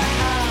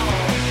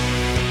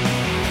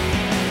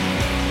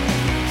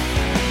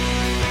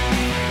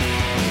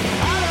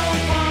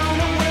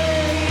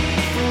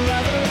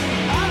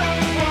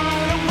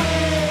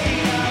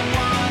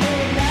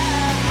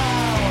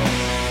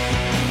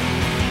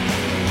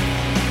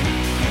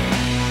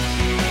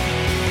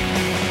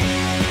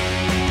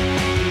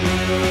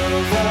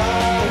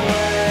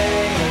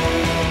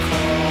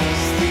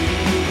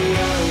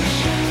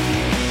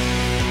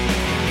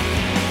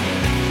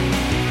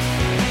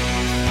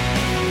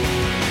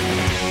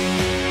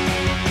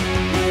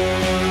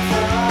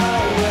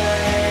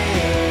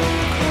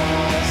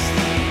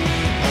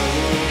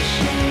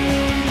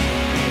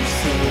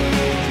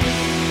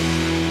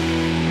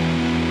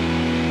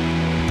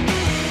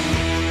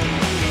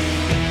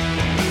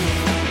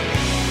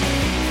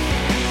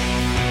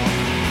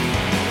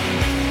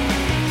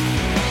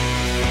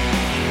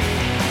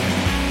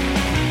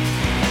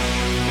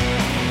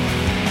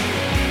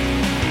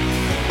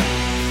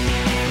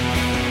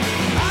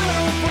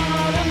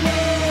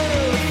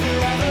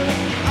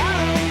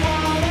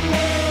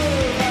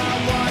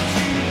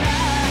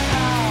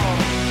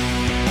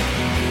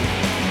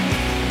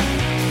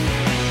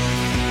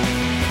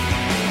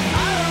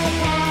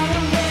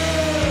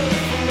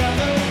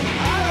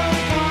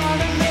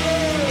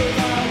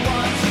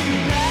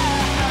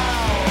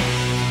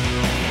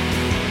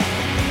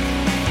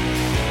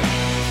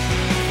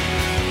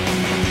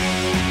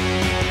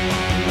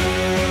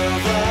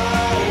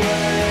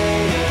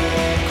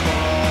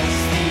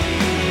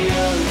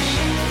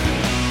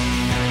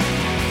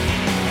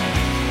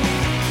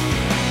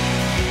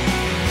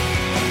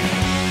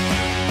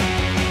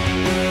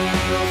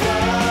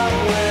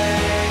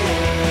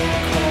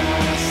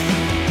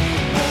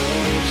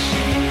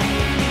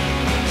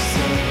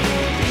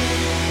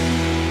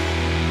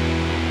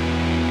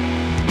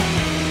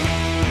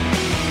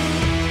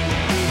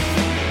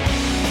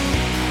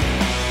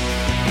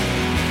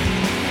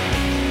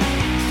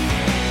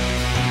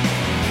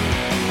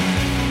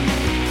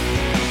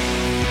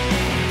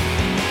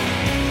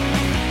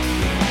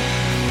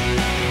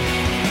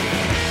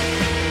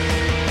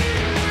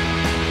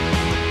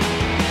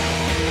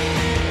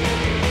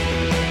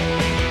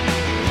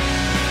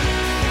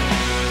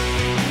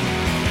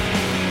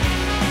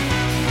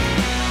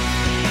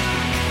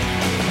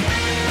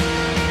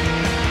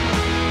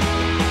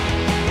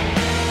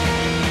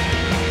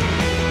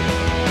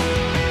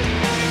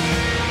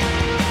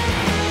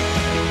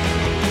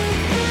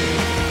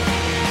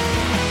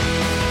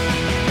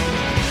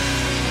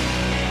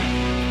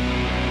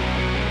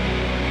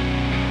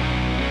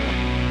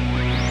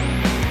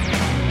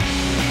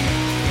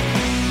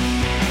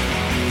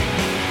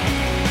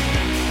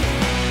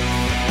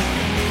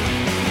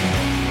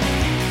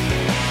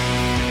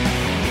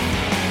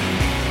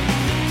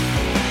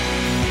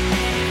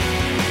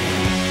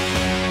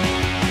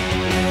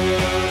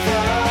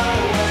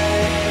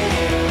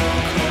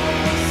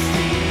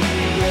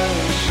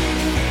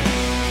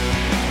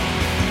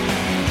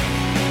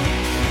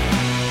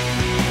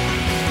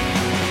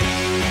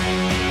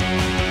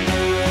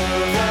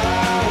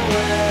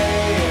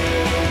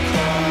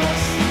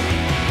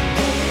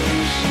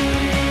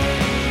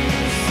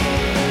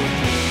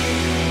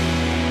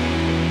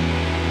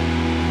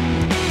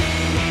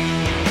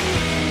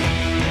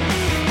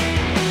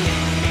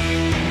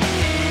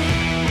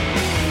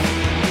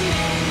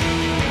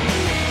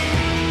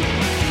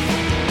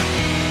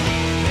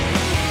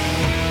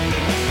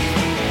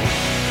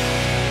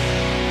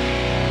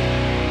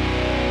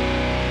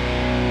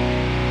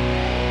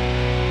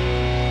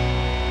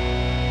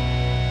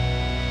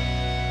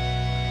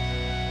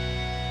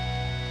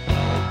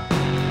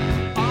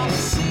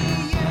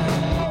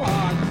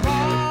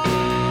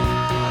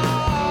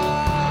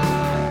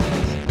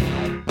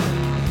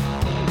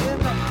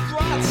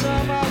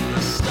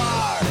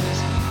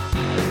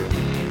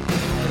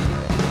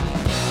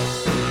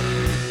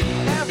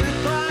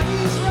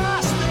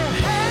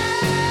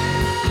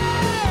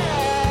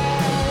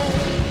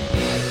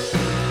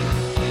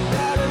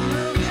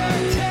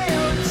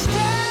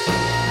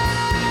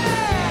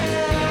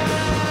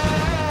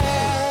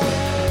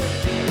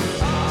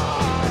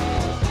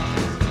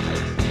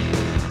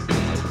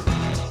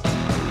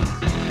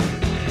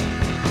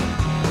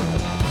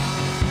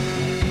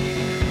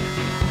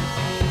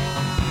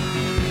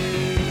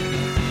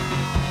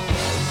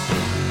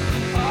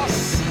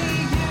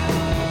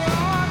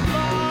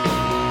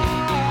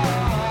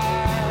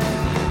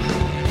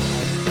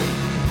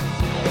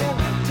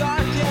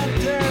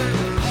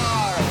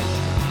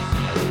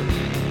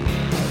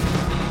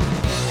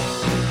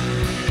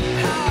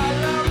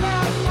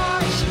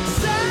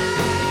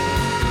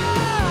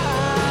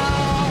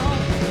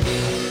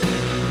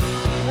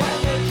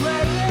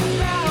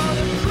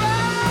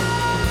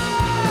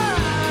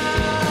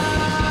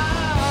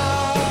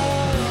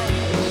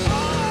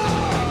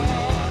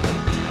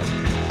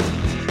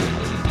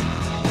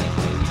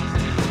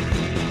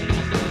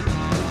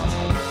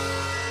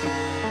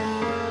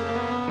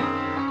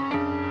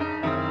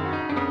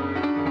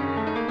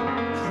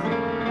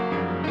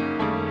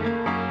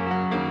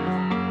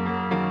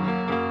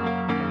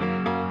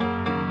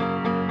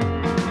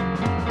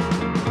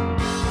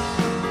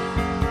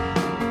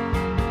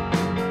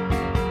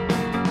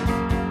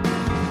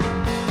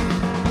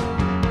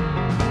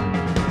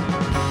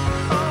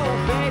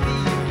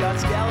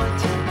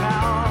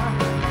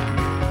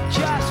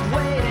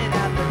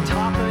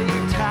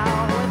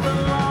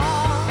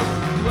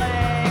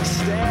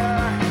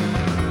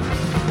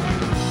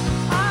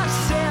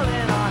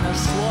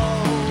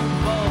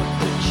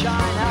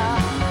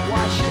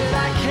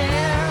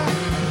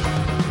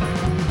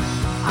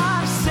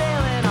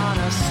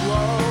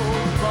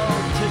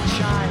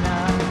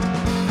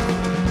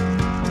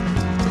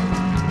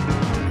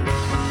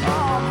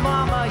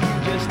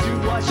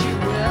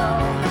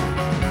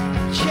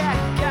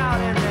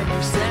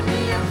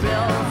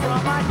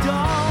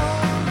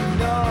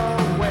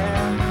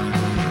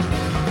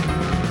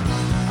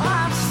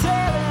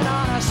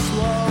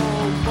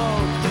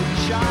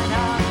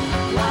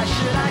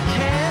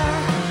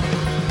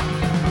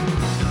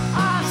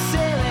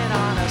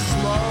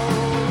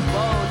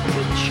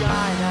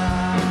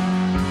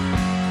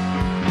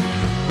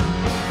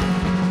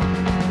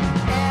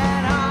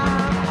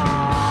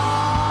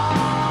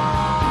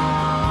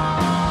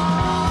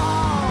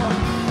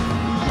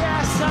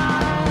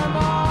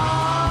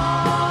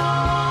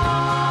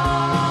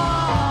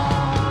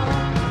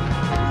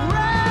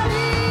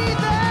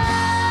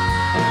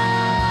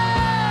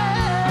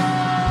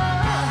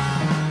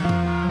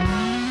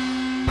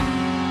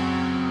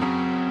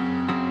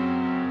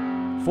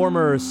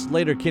Former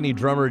Slater-Kinney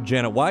drummer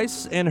Janet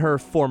Weiss and her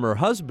former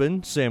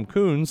husband, Sam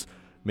Coons,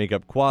 make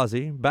up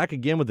Quasi, back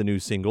again with a new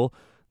single.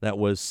 That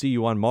was See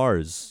You on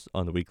Mars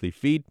on the weekly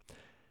feed.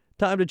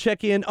 Time to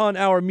check in on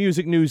our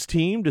music news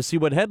team to see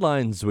what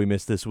headlines we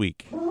missed this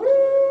week.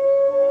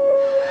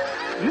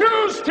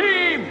 News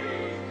team,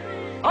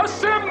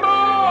 assemble!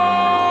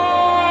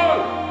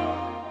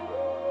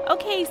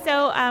 Okay,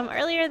 so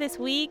earlier this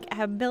week,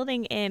 a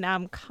building in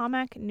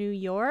Commack, New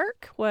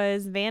York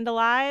was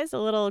vandalized. A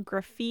little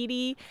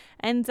graffiti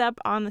ends up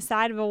on the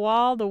side of a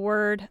wall, the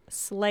word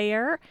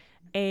Slayer,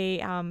 a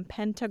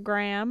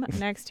pentagram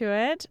next to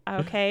it.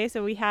 Okay,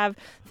 so we have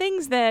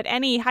things that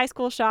any high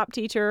school shop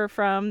teacher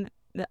from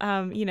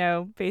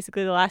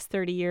basically the last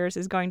 30 years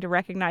is going to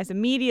recognize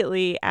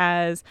immediately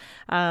as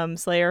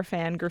Slayer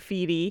fan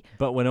graffiti.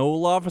 But when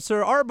old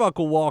Officer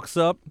Arbuckle walks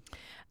up...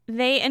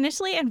 They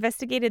initially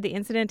investigated the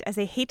incident as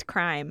a hate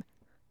crime.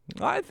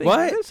 I think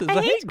this is a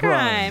hate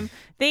crime.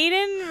 They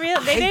didn't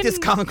really. I hate this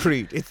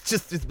concrete.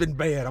 It's been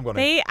bad.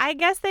 I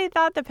guess they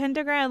thought the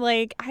pentagram.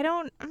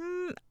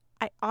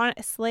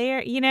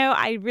 Slayer.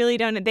 I really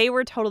don't. They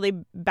were totally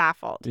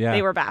baffled. Yeah.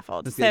 They were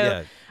baffled.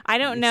 So I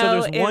don't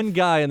know. So there's one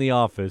guy in the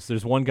office.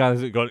 There's one guy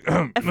that's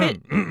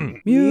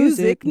going.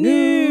 Music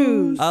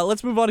news.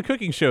 Let's move on to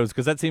cooking shows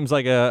because that seems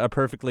like a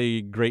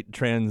perfectly great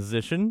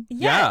transition.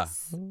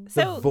 Yes.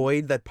 The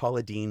void that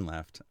Paula Deen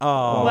left.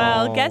 Oh.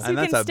 Well, guess who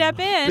can step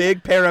in?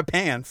 Big pair of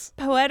pants.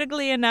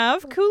 Poetically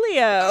enough,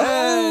 Coolio.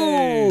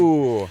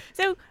 Oh.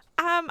 So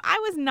I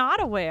was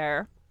not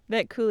aware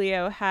that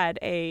Coolio had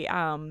a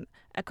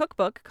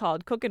cookbook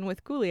called Cooking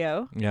with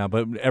Coolio. Yeah,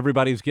 but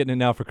everybody's getting it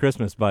now for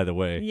Christmas, by the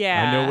way.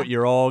 Yeah. I know what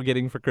you're all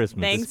getting for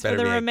Christmas. Thanks for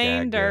the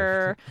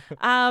remainder.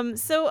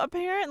 So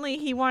apparently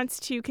he wants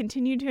to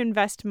continue to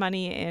invest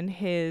money in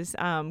his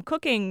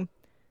cooking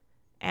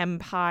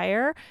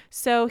empire.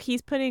 So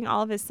he's putting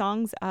all of his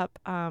songs up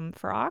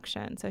for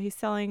auction. So he's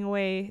selling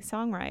away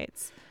song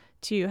rights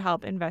to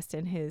help invest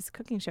in his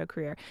cooking show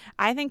career.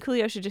 I think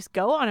Coolio should just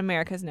go on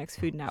America's Next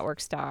Food Network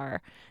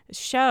star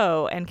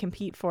show and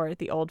compete for it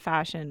the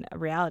old-fashioned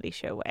reality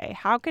show way.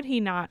 How could he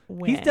not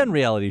win? He's done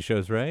reality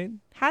shows, right?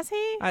 Has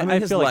he? I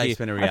his feel life's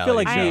been a reality I feel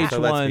like show, so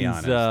let's be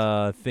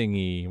VH1's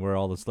thingy where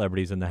all the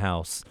celebrities in the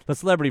house. The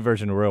celebrity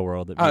version of Real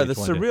World. That the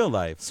VH1 Surreal did.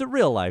 Life.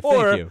 Surreal Life,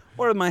 thank you.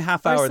 Or my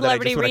half hour that I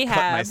just want to cut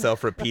Rehab.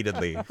 myself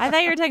repeatedly. I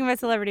thought you were talking about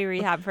Celebrity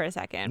Rehab for a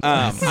second.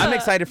 I'm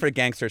excited for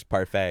Gangster's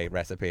Parfait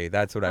recipe.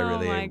 That's what I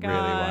really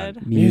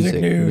want.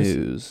 Music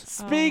news.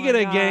 Speaking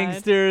of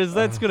gangsters,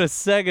 that's going to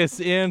seg us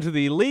into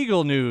the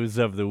legal news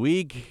of the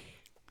week.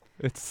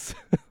 It's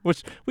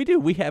which we do.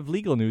 We have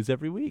legal news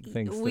every week.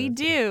 We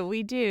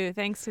do.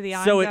 Thanks to the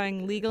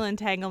ongoing legal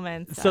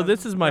entanglements. So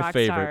this is my rock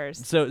favorite.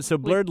 Stars. So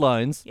Blurred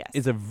Lines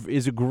is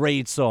a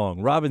great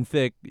song. Robin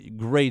Thicke,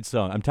 great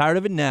song. I'm tired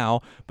of it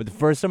now, but the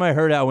first time I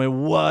heard it, I went,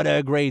 "What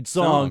a great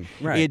song!"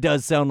 Right. It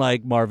does sound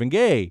like Marvin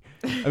Gaye.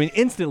 I mean,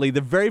 instantly,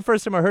 the very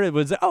first time I heard it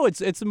was,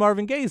 it's a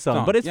Marvin Gaye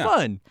song, but it's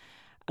fun.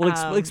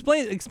 Well,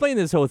 explain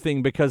this whole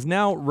thing, because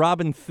now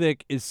Robin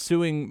Thicke is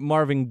suing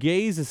Marvin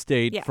Gaye's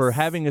estate for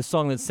having a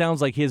song that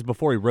sounds like his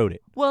before he wrote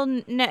it. Well,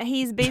 no,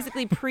 he's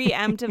basically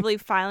preemptively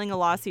filing a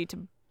lawsuit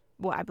to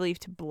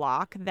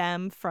block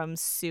them from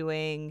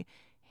suing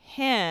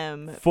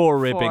him for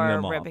ripping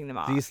them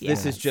off.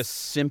 This is just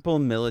simple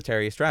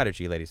military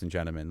strategy, ladies and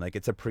gentlemen. Like,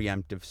 it's a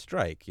preemptive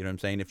strike. You know what I'm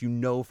saying? If you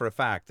know for a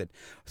fact that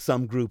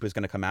some group is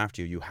going to come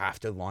after you, you have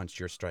to launch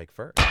your strike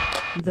first.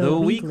 The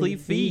weekly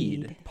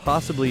feed.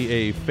 Possibly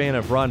a fan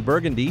of Ron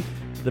Burgundy,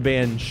 the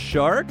band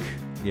Shark,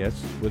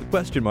 yes, with a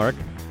question mark,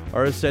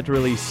 are set to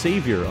release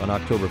Savior on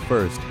October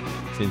 1st.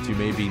 Since you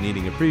may be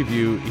needing a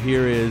preview,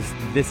 here is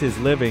This Is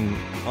Living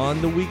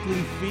on the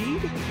weekly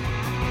feed.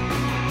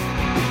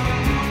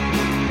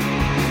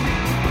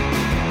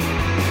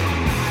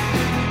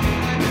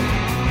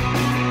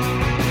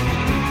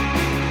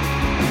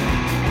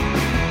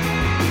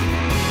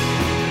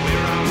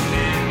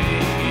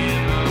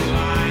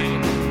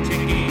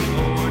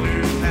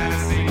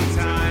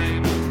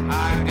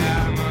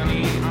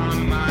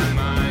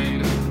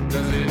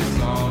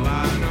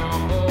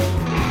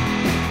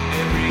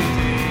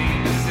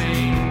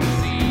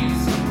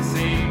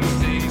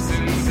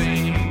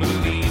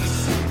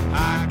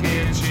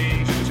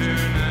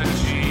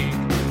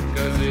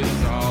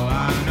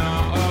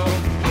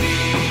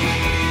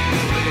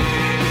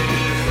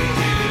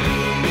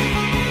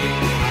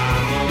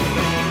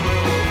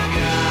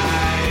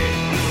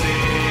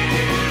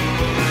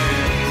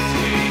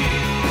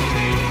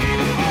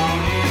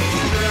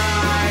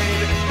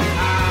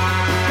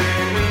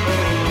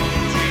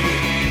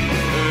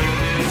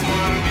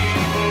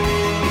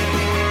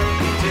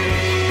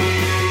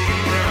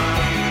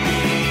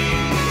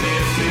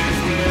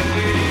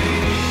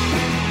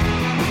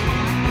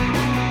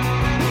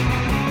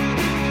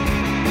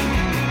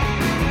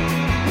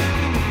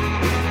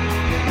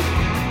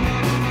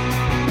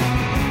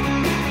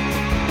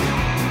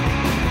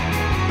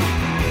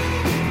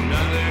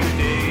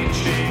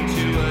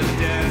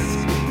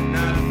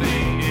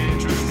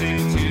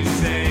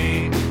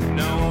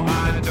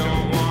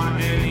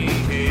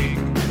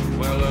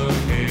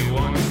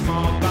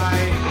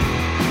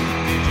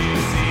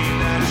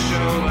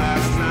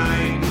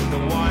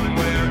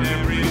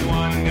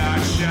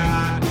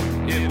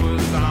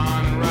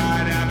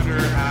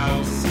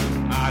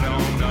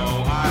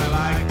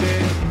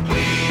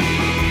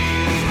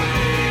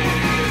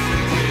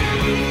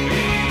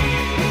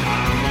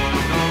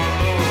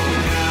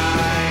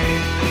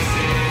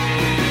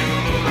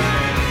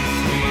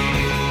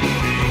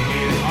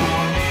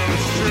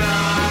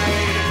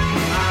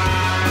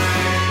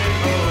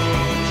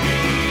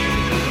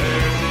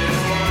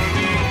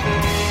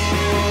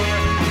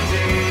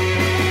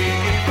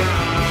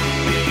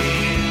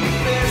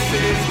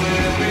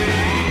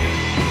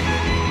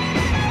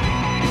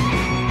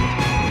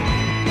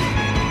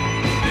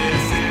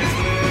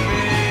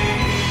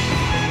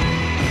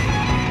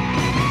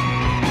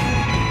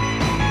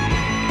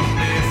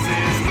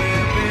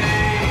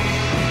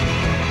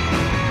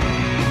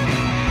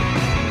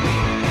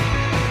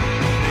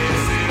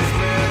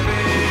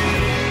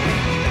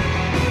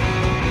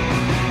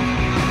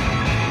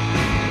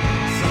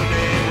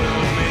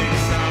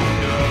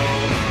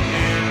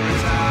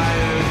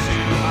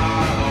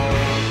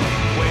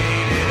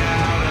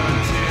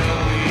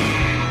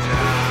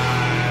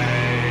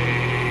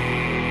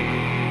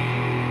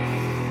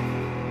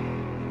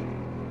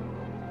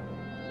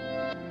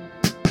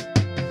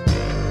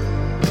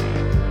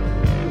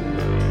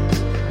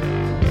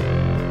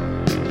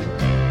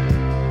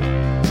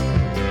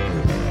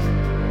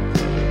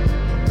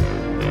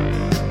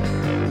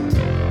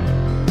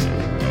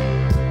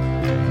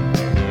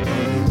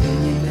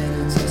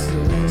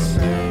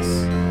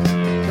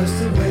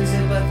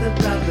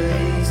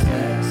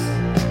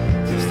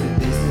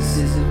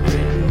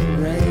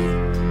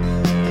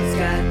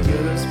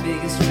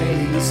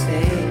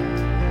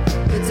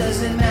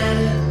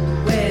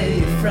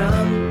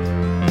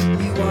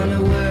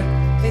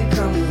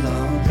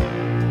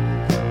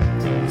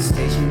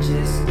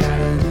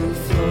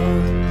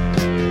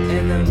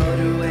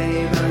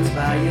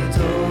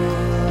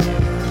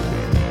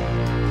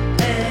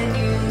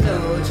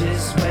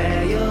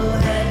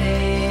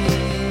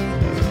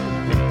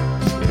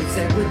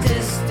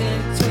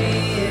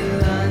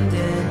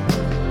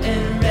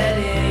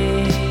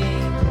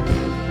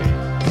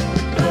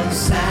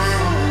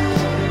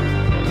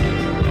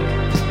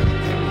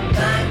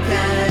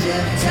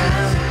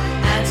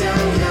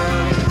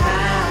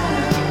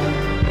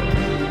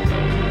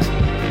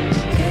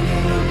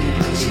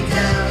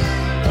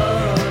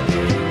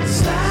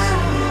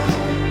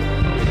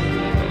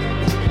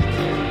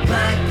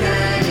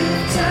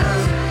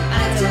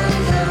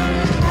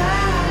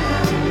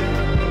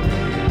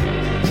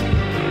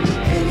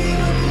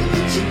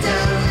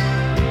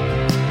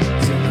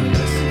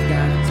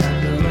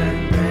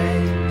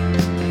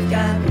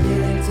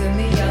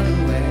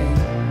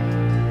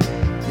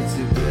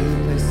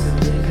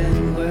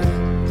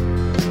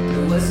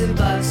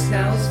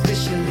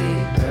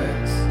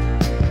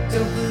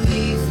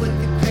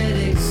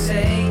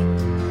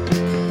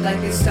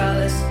 get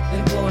solace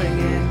in boring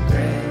and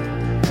gray.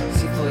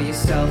 See for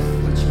yourself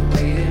what you're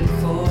waiting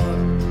for.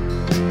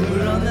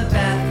 We're on the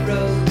back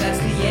road, that's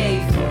the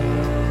A4.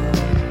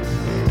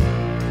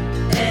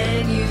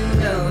 And you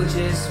know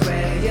just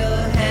where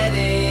you're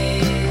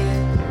heading.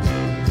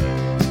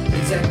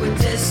 It's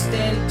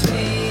equidistant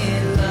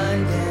between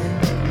London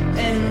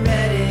and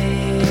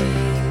Reading.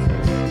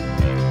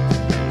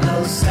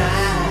 Oh, Slough,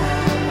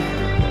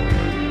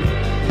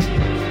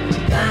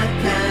 my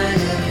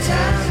kind of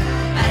town.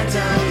 I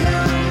don't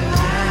know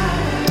how.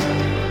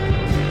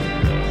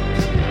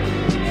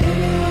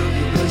 Anyone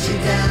can push you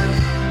down.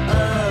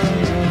 Oh,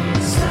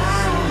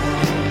 Slough,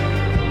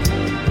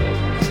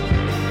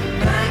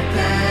 my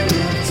kind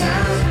of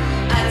town.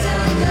 I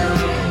don't know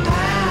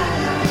how.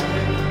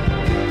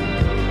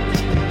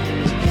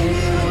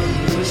 Anyone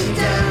can push you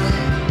down.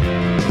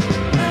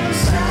 Oh,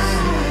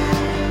 Slough,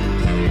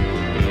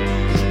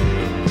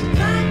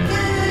 my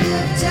kind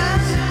of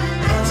town.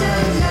 I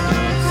don't know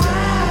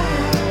how.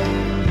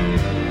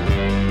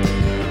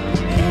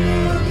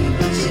 Anyone can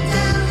push you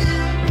down.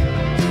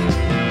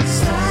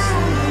 Slough,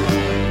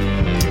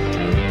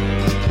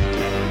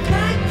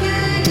 my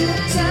kind of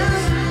town.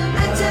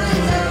 I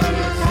don't know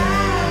how.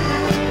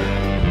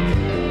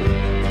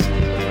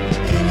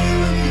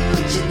 Anyone can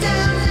put you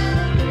down.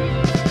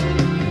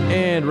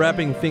 And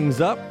wrapping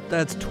things up,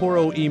 that's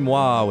Toro y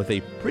Moi with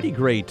a pretty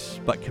great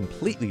but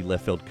completely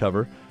left field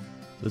cover.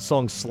 The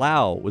song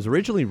Slough was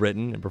originally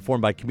written and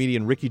performed by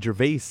comedian Ricky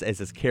Gervais as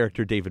his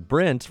character David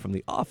Brent from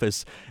The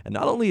Office, and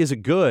not only is it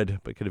good,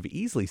 but could have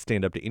easily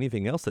stand up to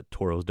anything else that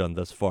Toro's done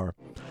thus far.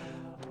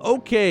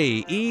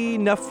 Okay,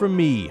 enough from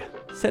me.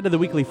 Head to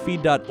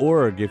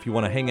theweeklyfeed.org if you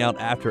want to hang out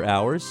after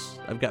hours.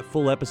 I've got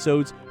full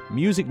episodes,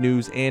 music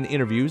news, and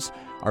interviews.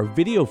 Our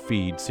video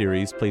feed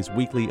series plays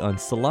weekly on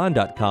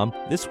Salon.com,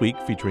 this week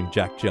featuring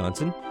Jack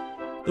Johnson.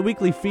 The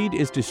weekly feed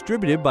is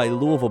distributed by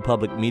Louisville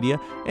Public Media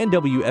and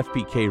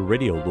WFPK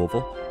Radio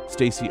Louisville.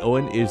 Stacey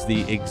Owen is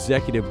the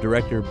executive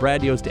director.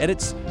 Brad Yost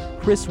edits.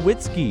 Chris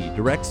Witzke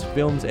directs,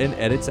 films, and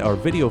edits our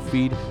video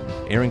feed.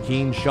 Aaron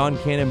Keene, Sean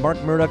Cannon, Mark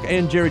Murdoch,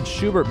 and Jared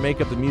Schubert make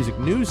up the music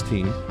news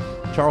team.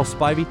 Charles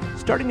Spivey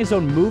starting his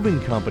own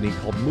moving company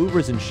called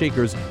Movers and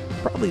Shakers.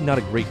 Probably not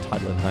a great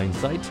title in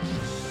hindsight.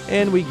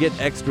 And we get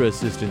extra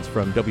assistance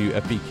from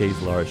WFPK's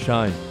Laura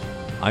Shine.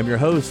 I'm your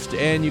host,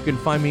 and you can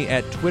find me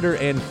at Twitter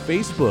and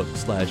Facebook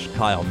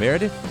 /Kyle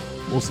Meredith.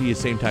 We'll see you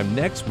same time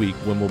next week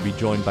when we'll be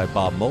joined by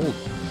Bob Mould.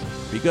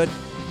 Be good.